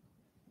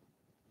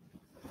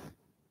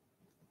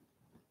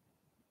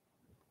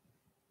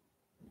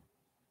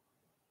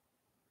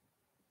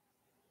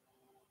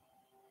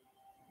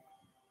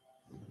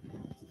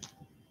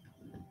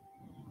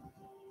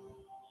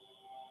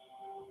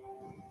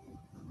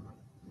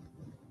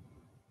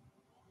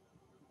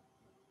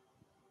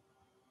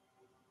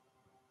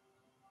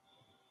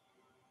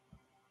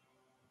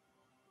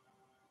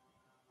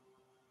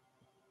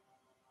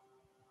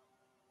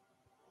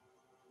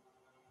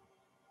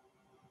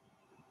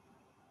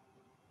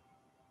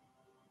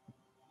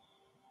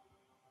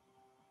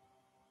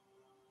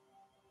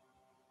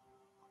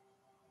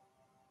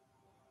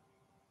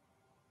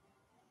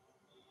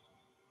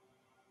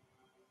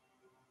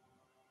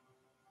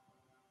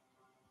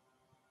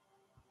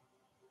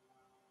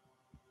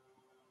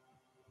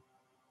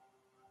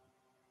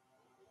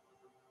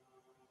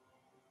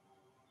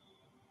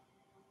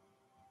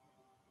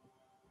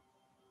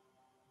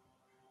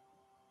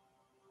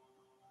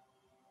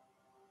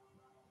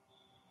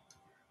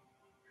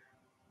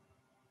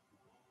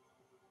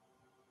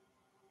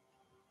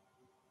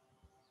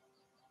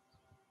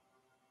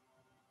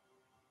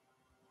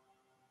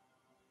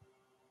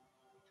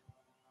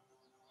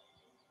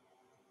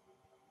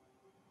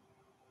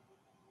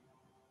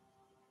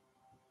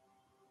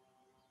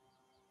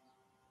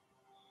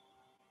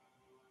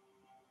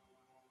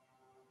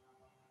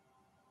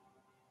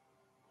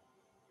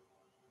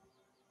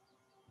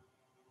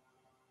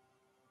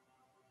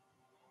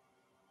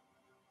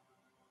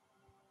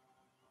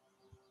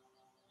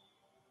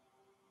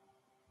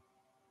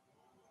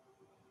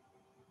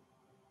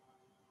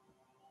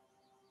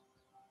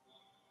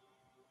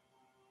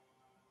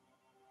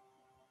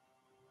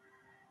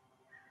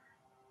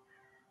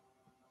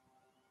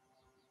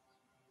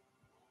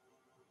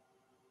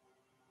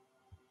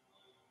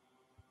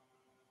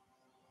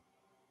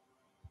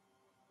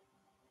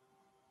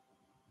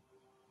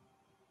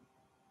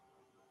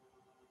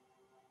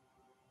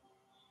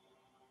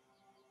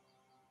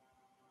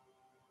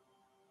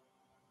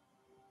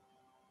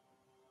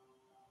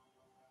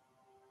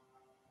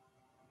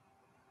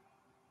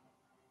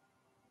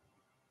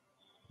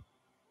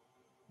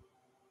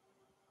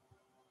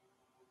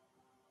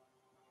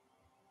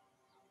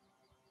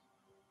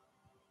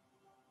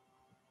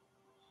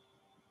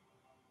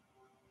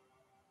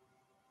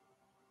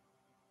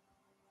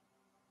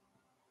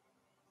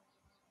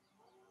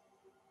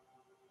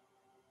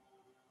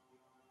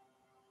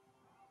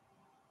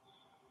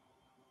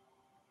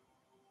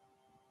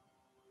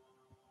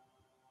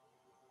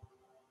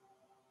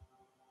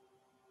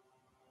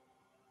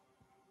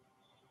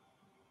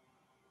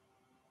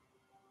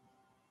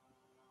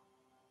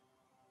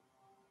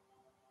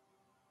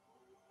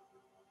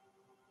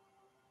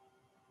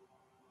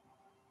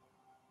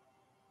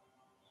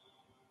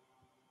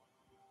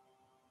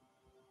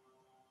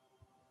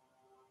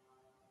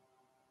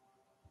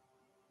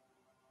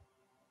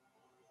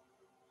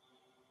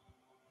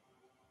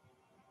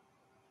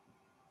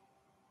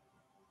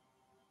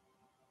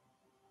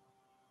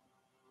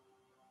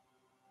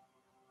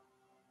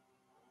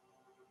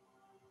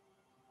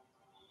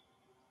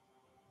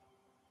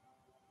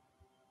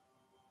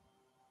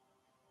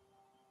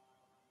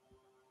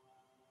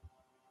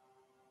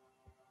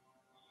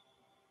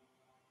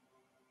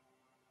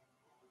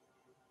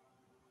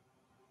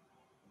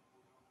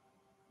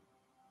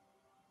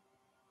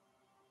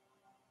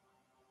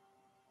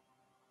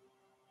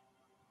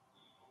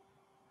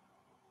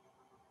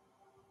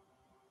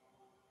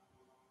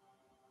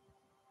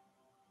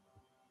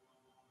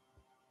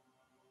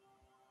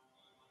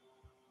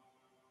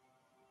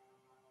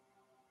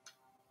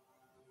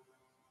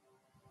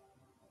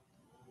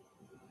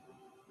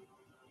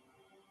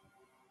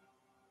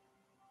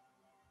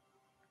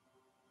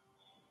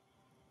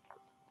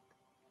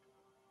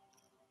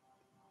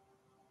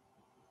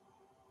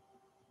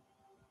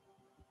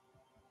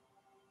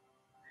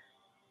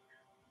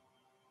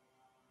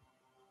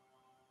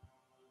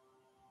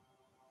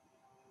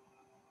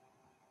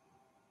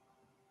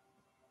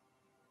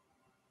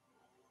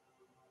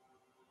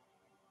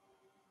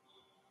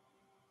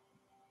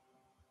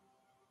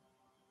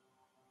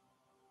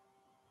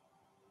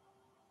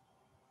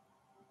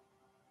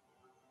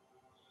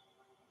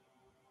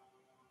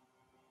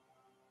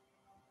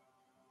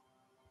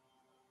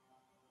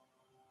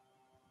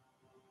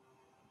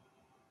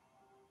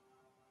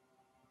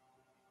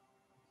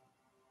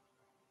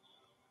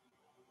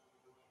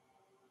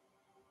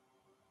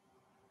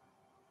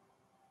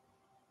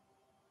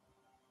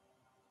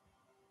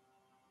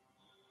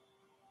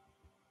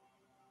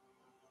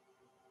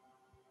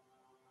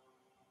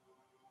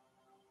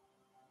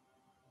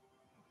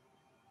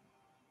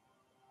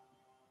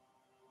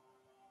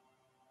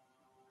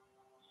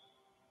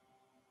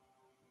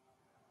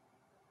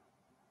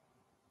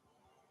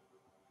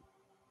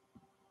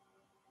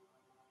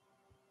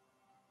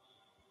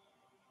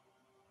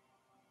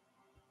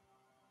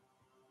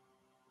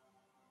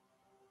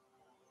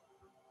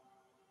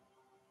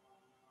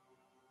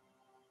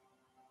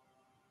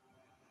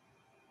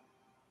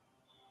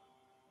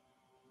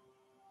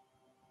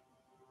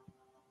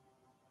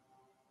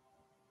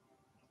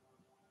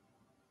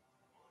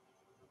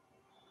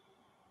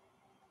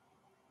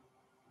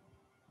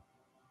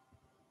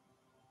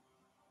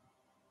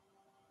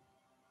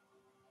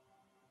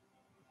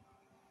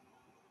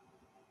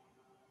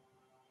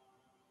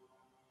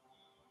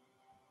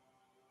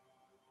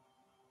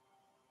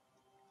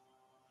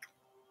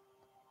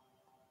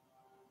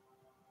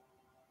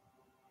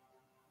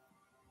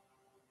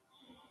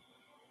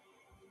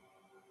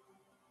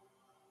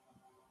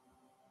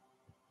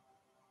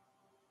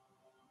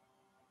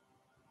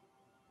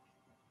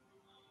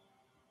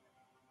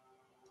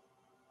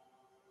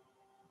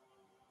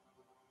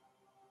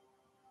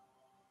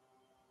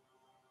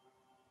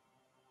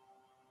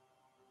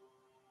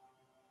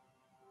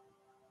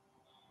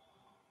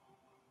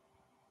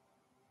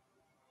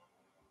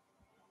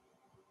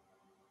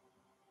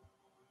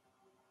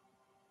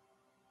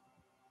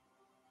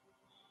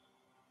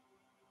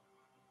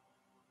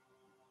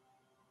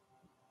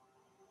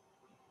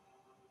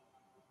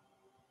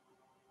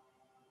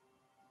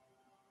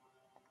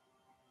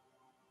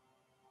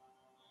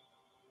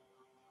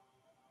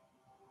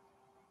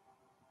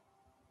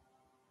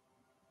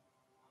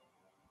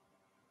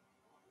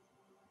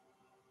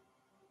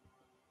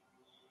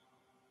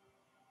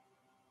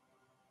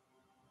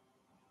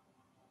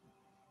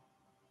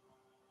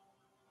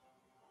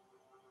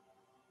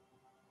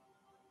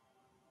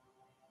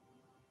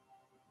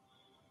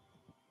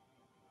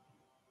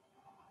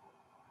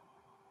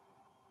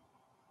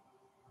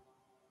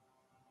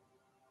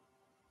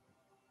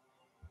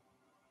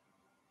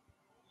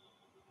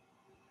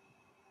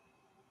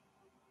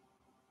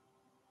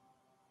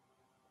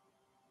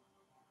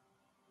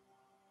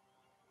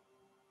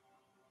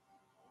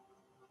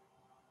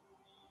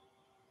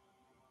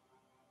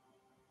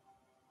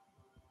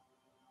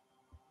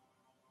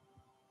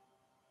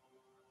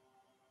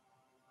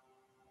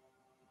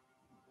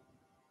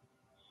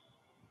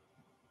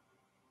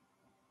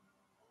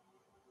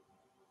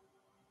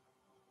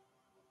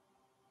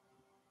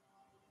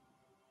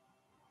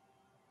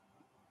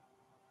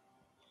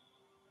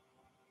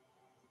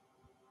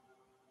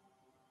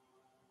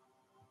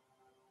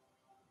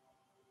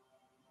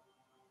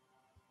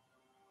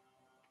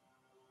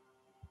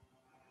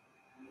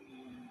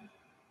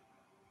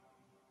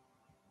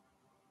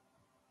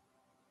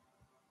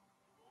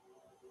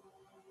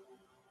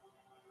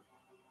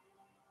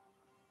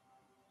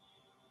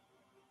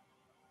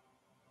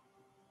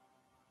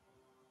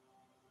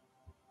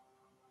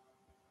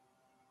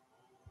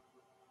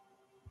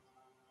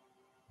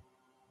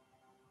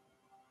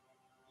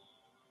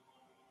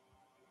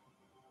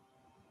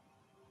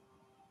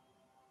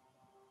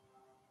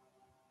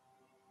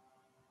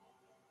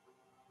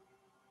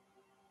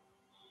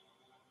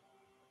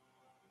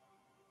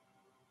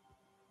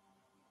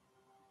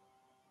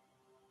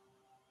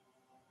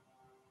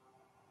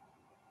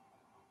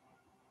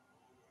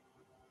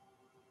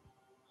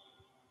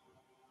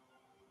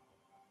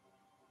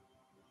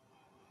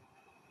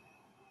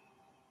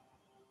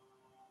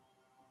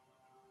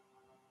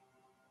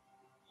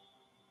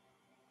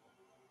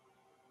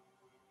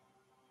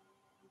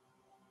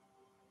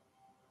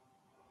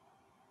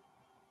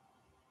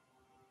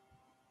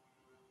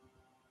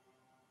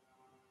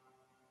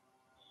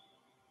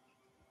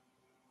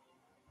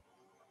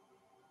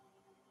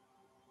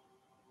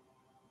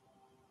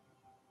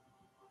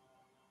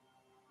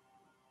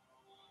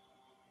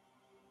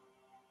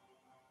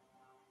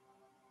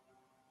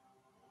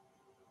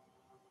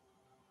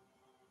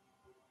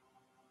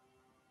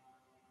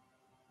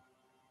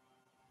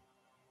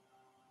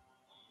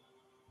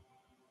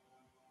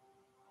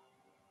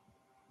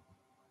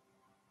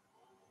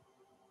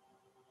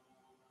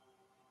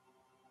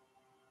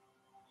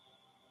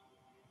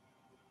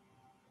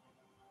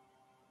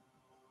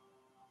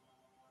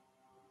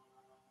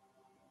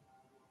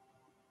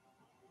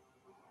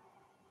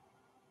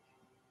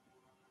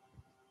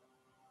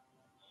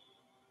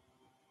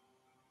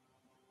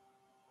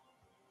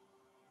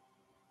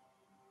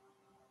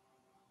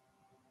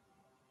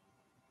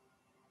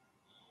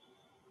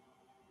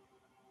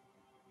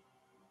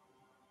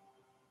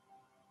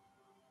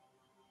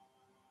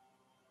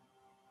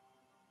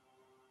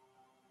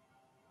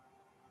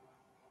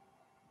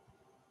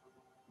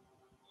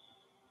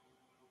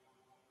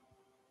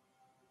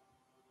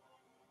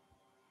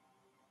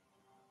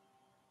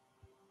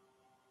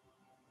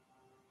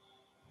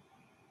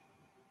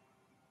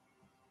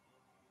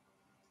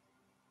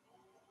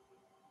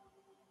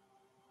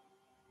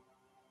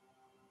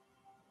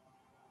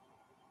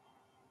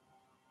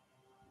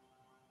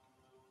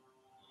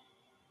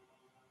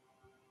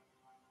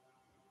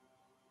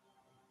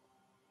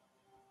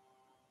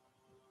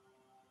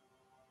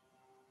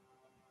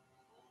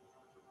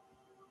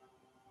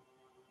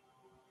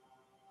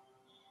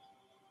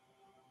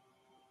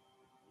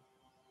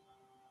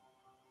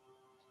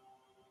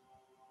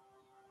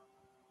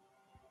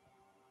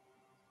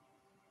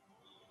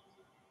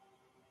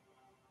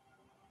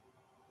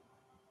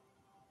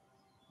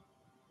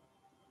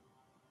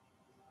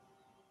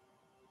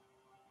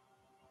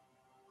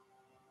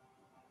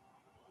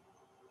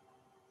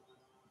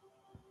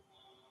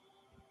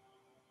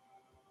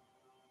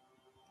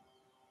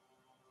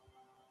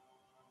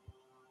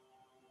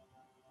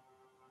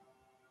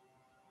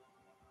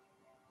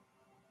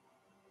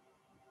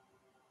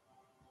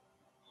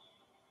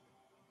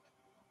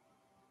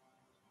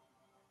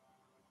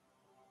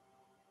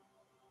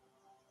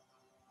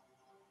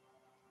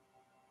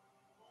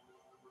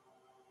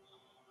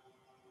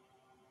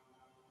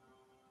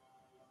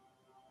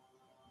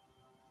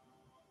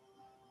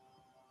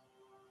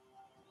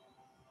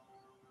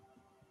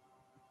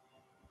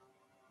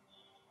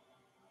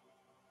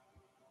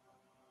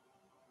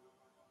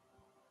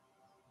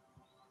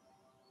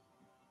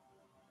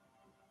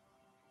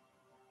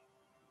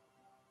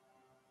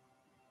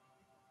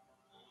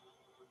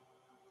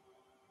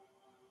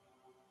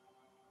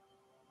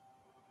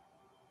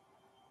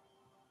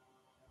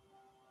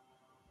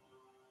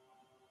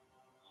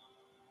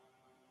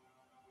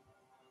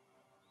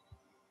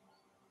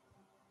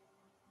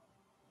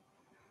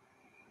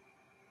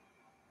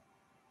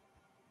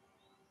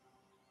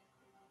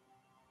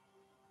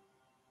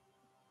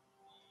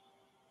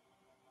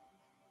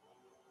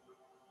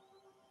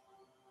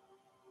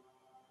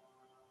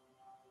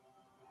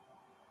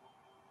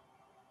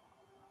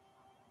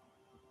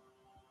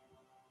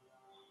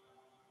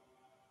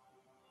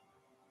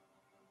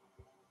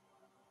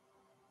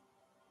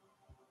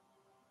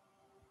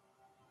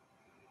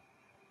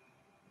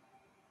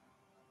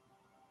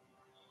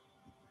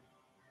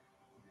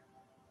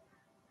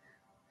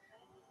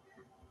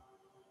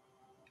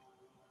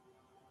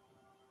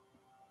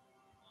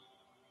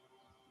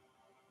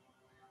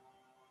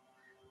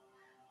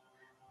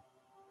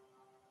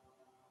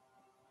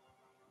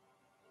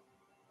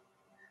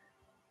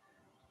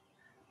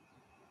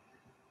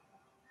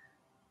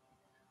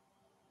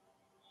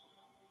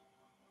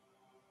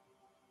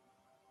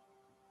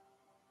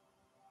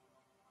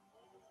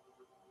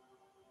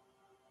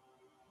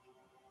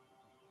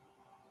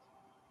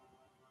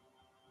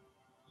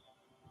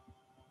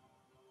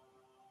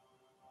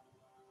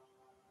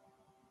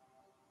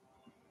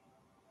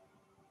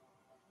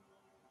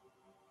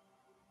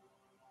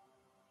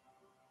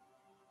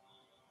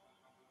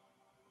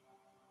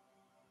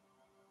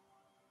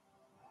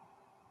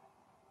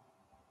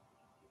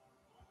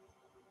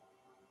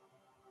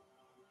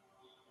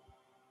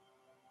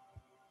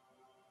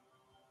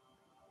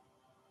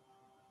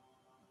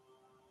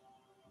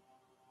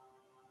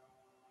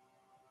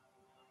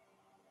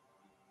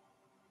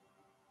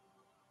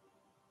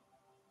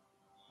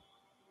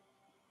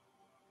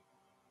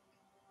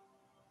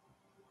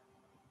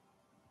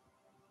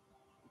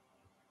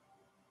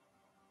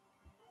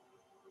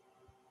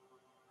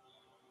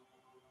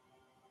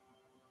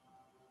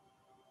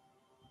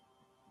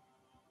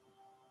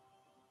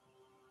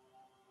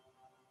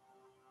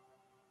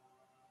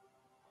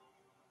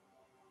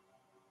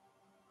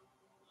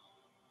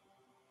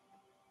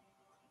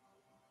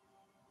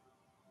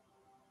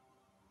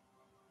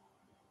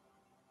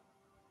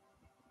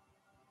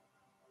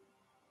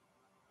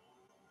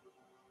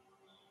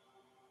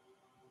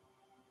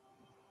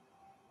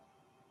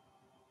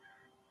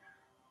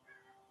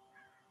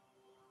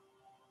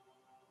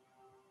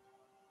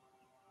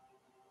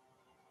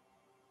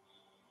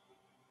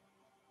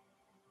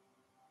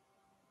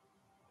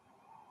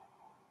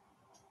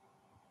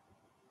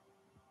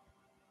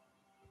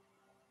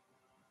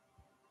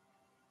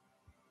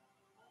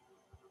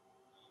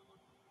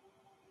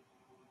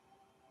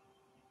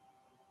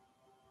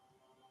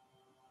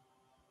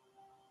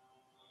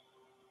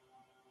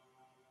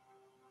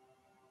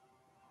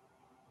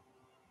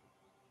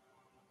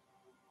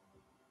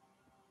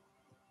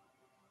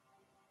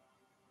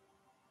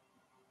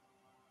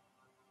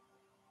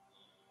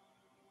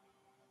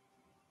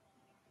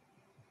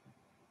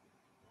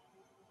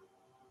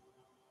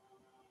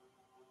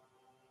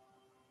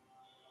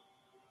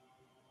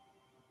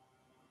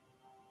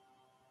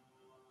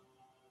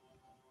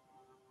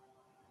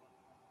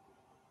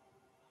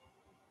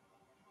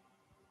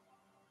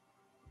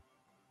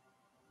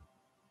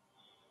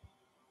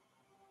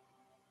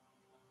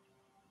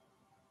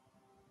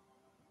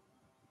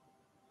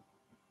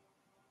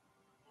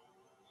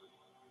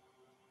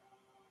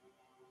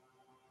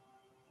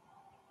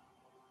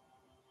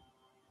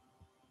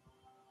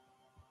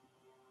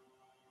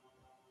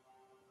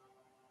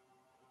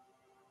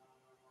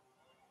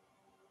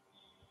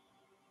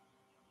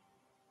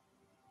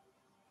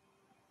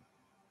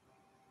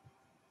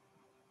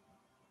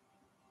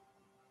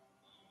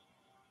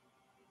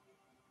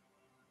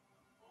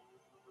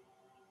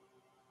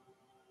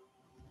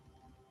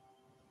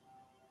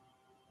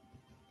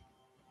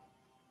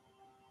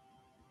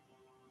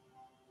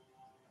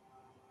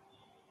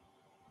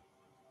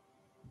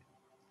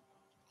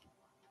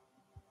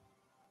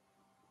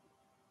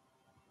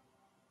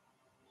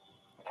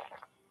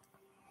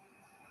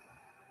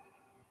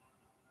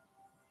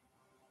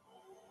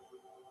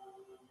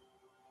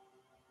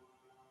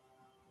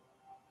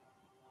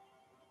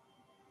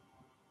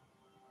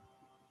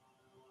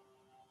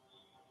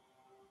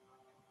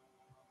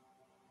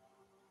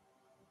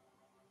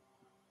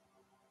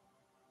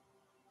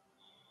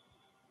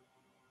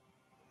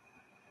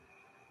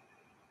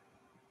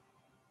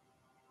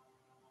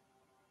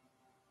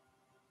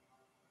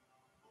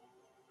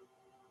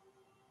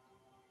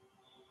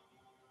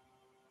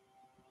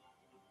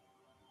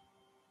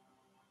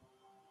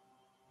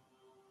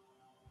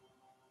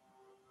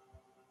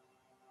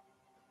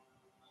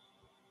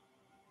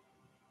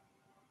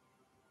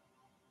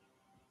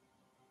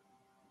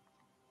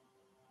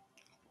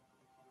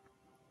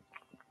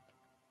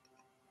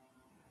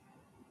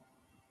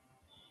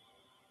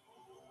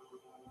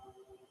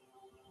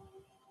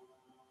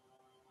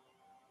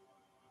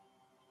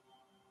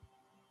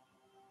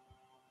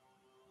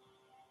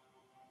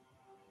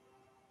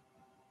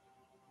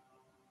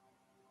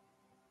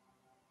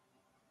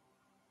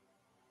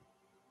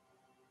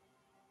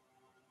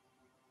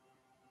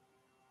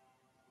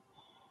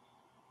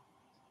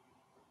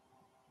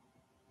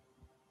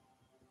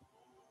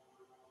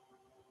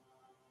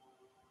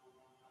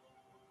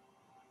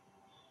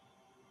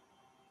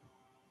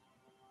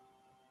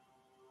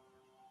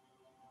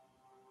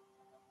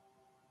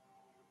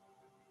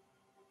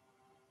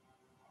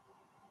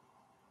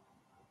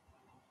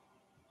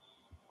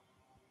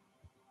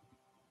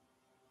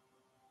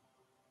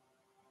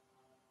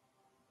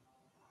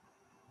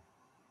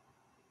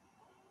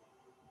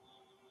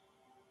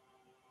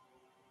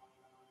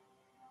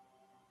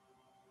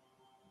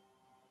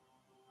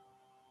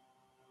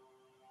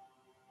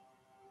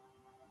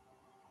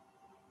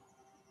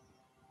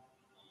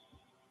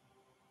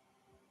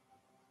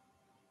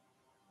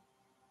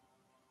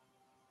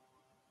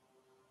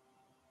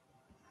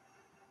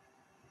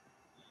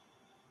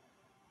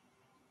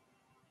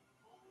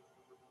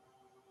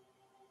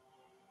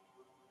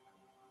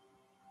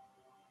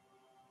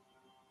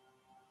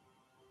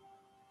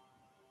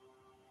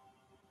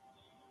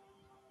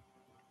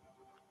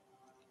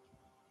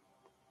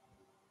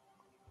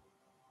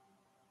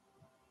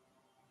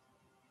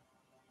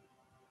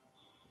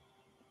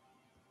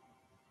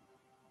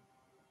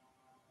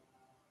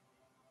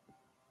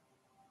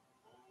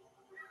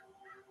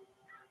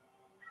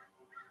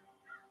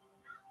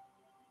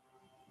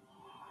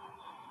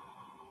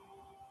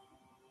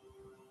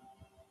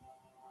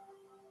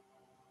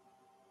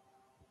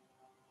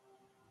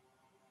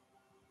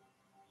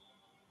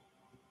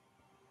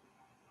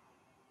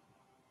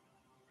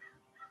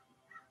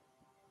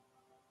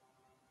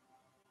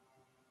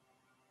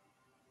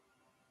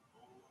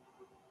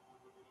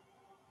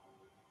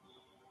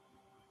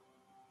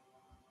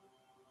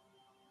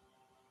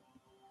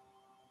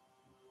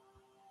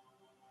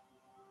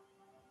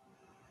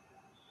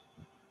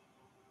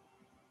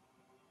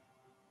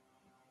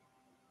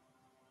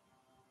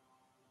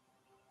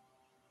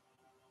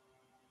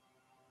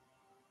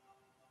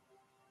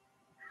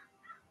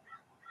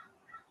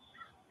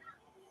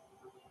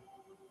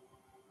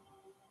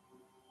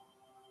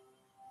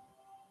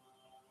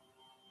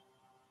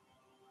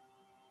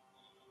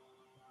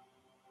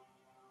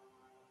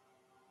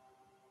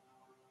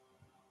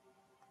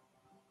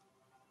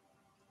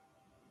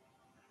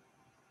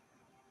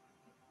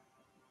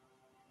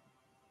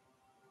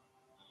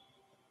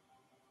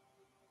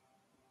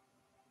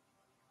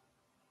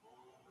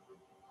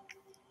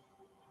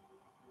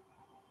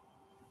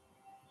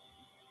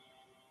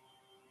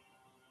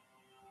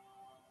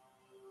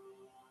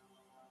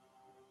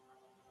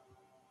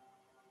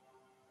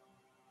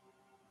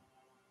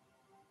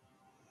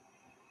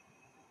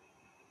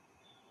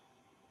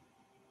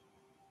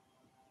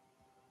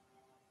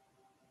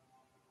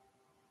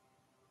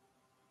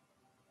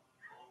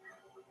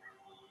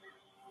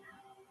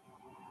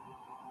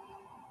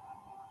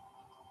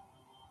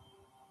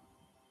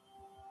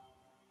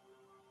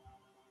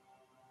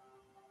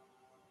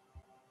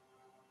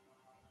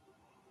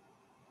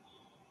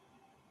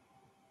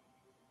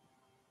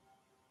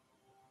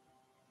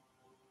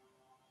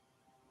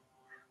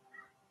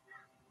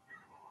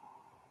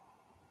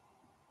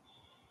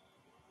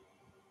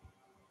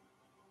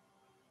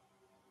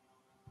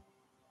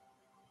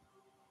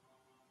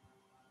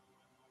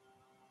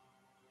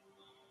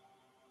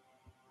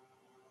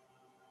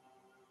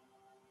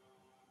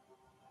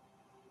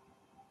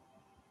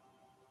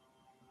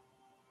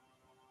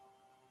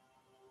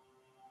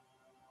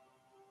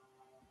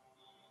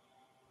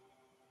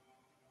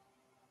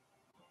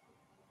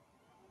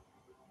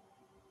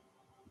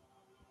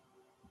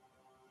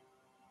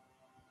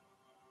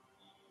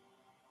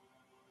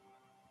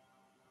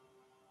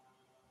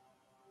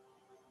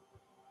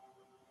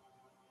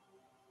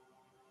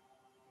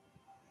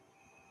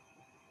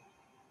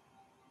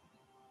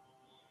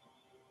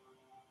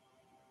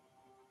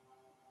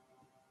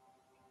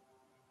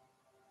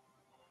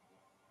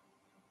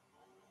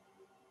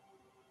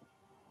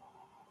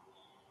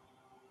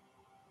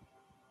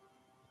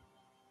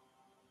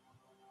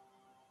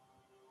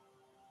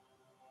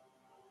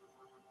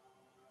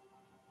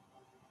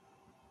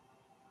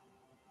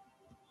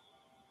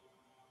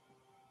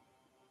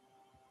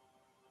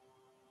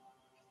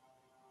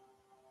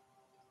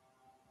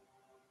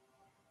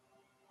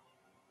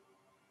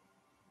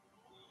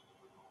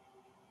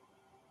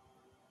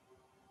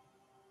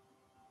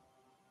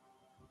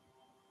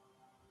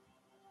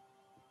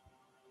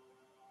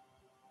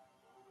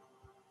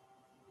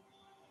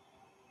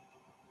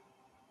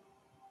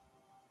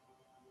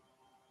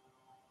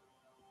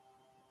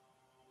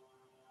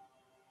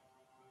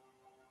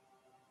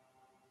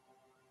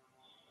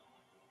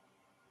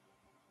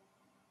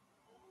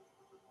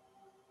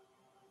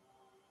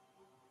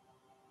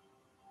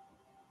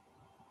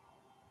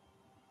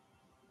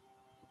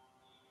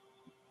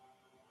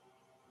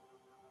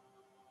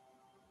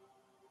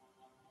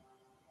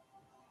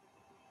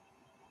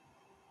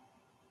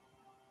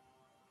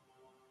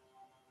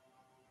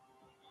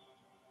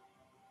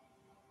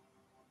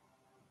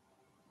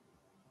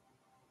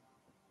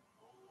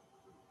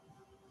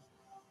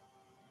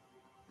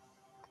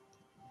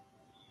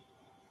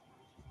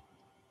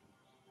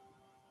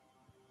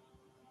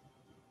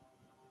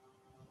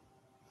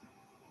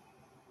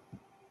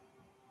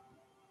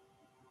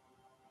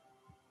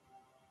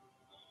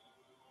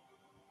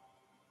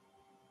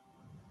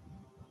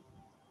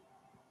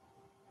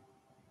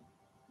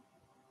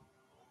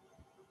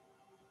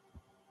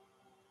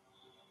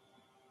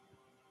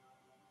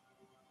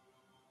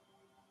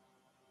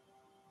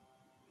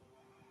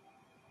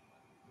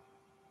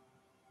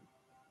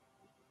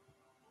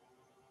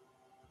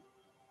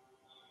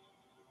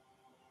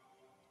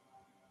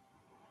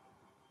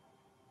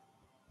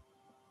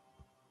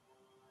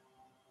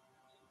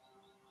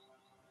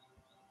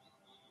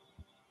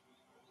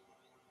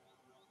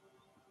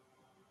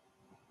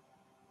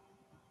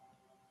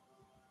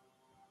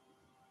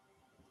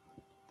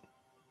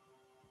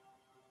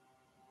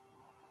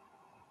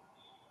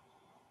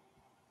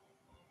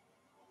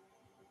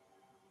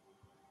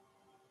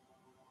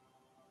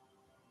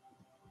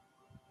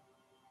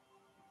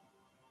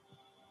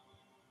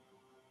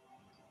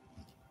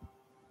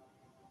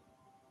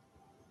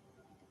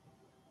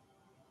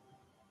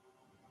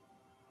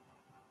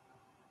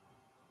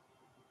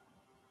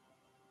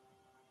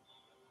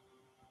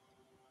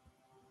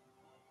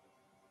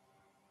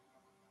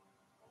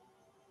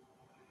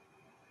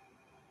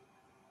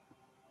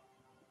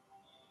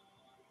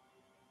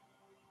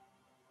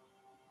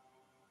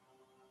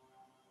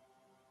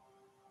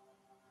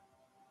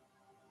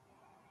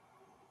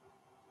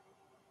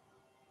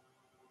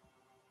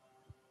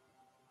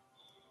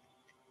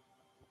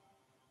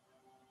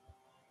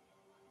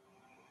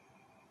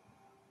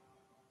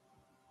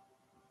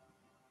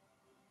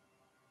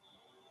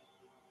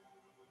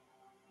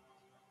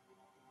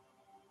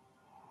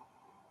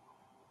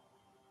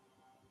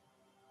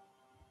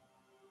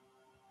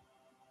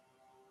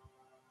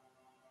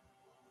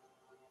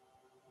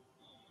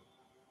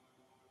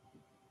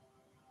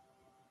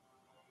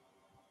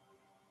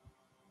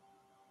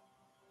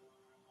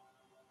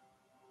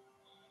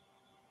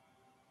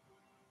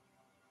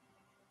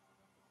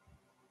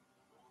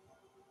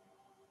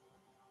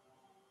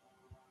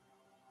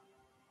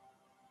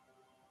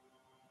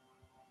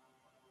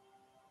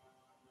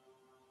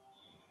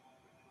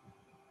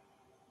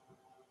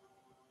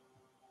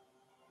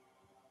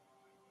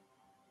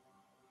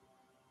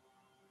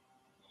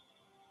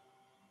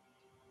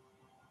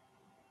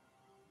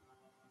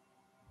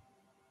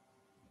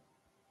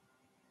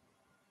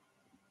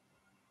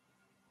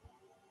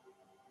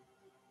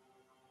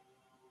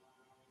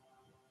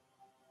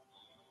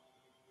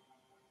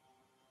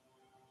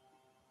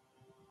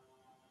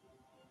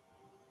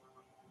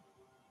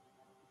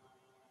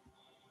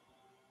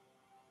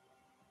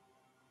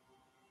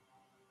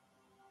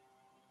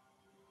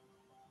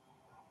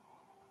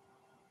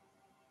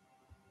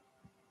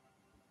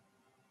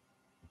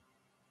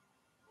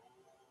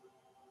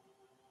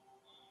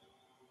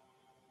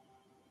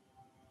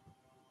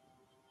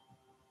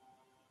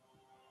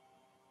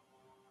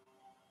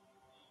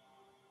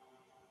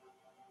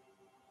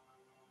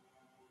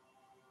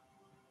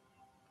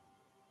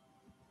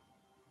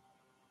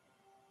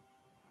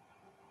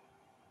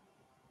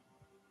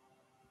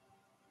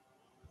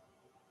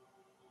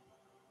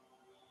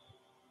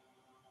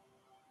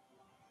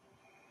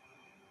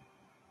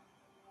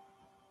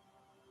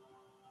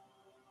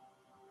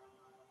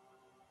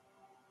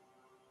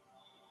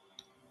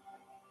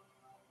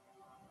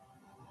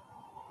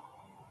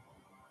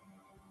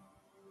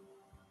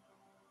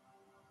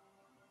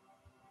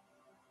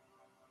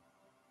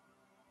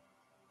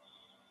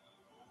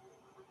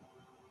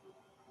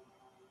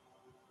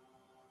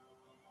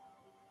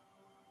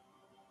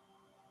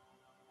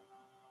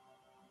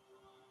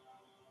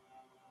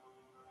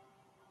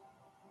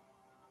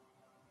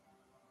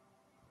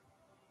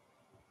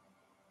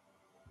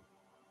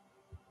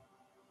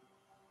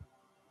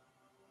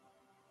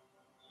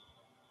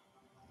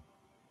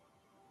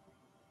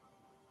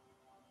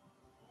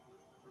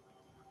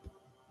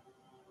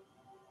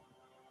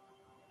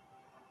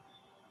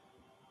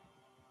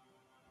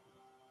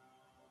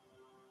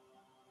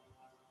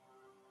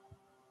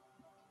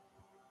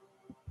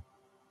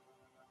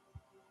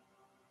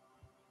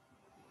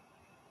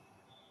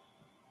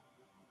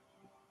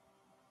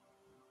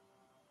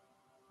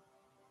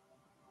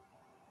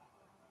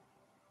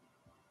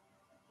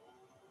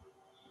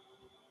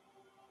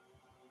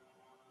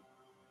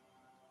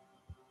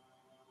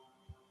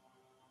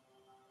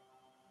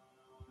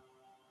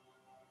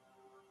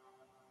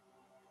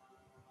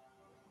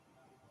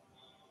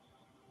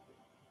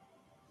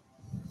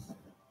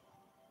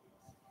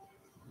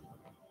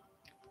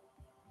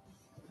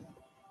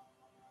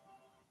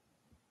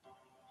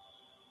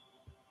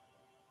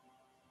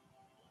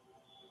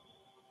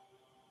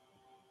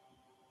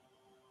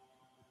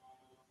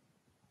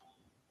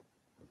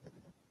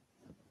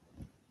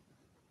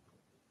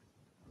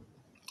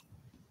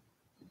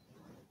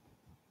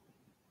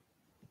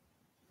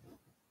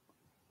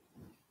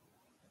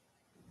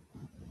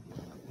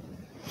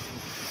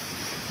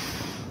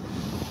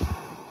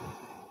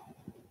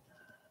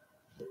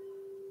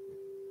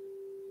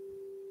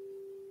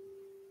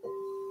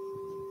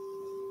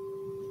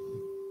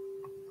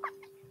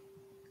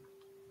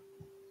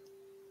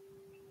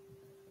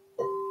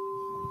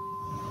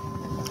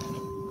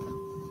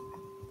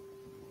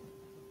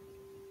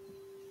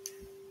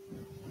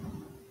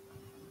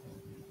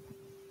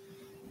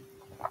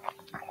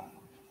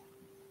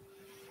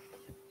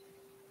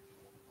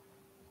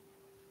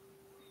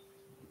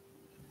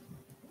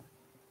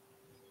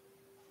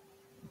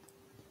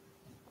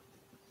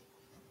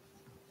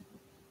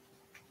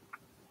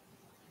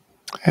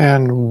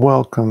 And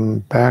welcome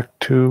back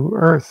to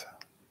Earth,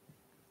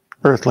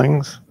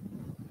 Earthlings.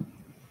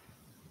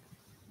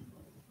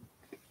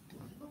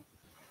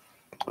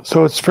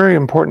 So it's very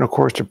important, of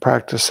course, to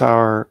practice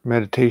our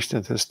meditation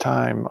at this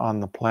time on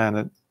the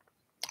planet,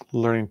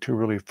 learning to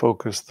really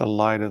focus the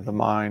light of the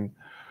mind.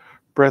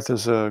 Breath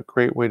is a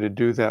great way to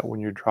do that when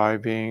you're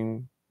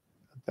driving,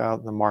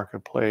 out in the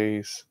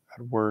marketplace,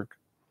 at work.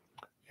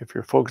 If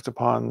you're focused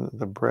upon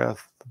the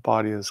breath, the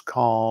body is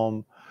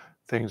calm,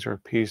 things are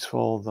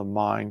peaceful, the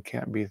mind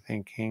can't be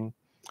thinking.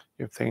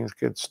 If things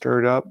get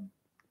stirred up,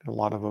 a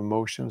lot of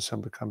emotions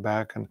simply come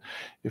back. And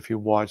if you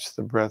watch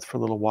the breath for a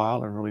little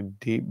while and really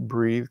deep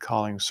breathe,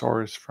 calling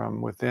source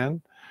from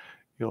within,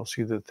 you'll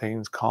see that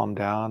things calm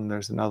down.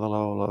 There's another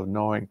level of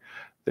knowing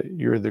that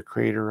you're the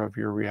creator of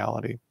your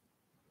reality.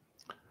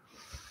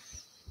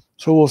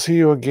 So we'll see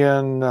you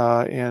again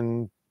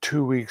in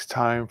 2 weeks'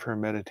 time for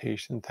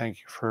meditation. Thank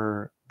you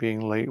for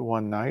being late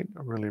one night.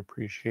 I really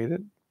appreciate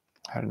it.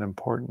 Had an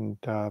important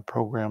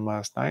program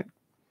last night.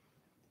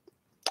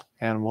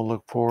 And we'll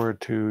look forward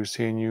to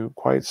seeing you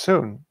quite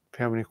soon. If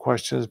you have any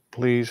questions,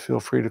 please feel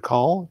free to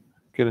call,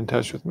 get in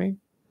touch with me.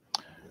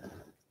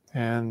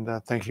 And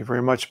thank you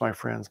very much, my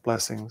friends.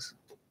 Blessings.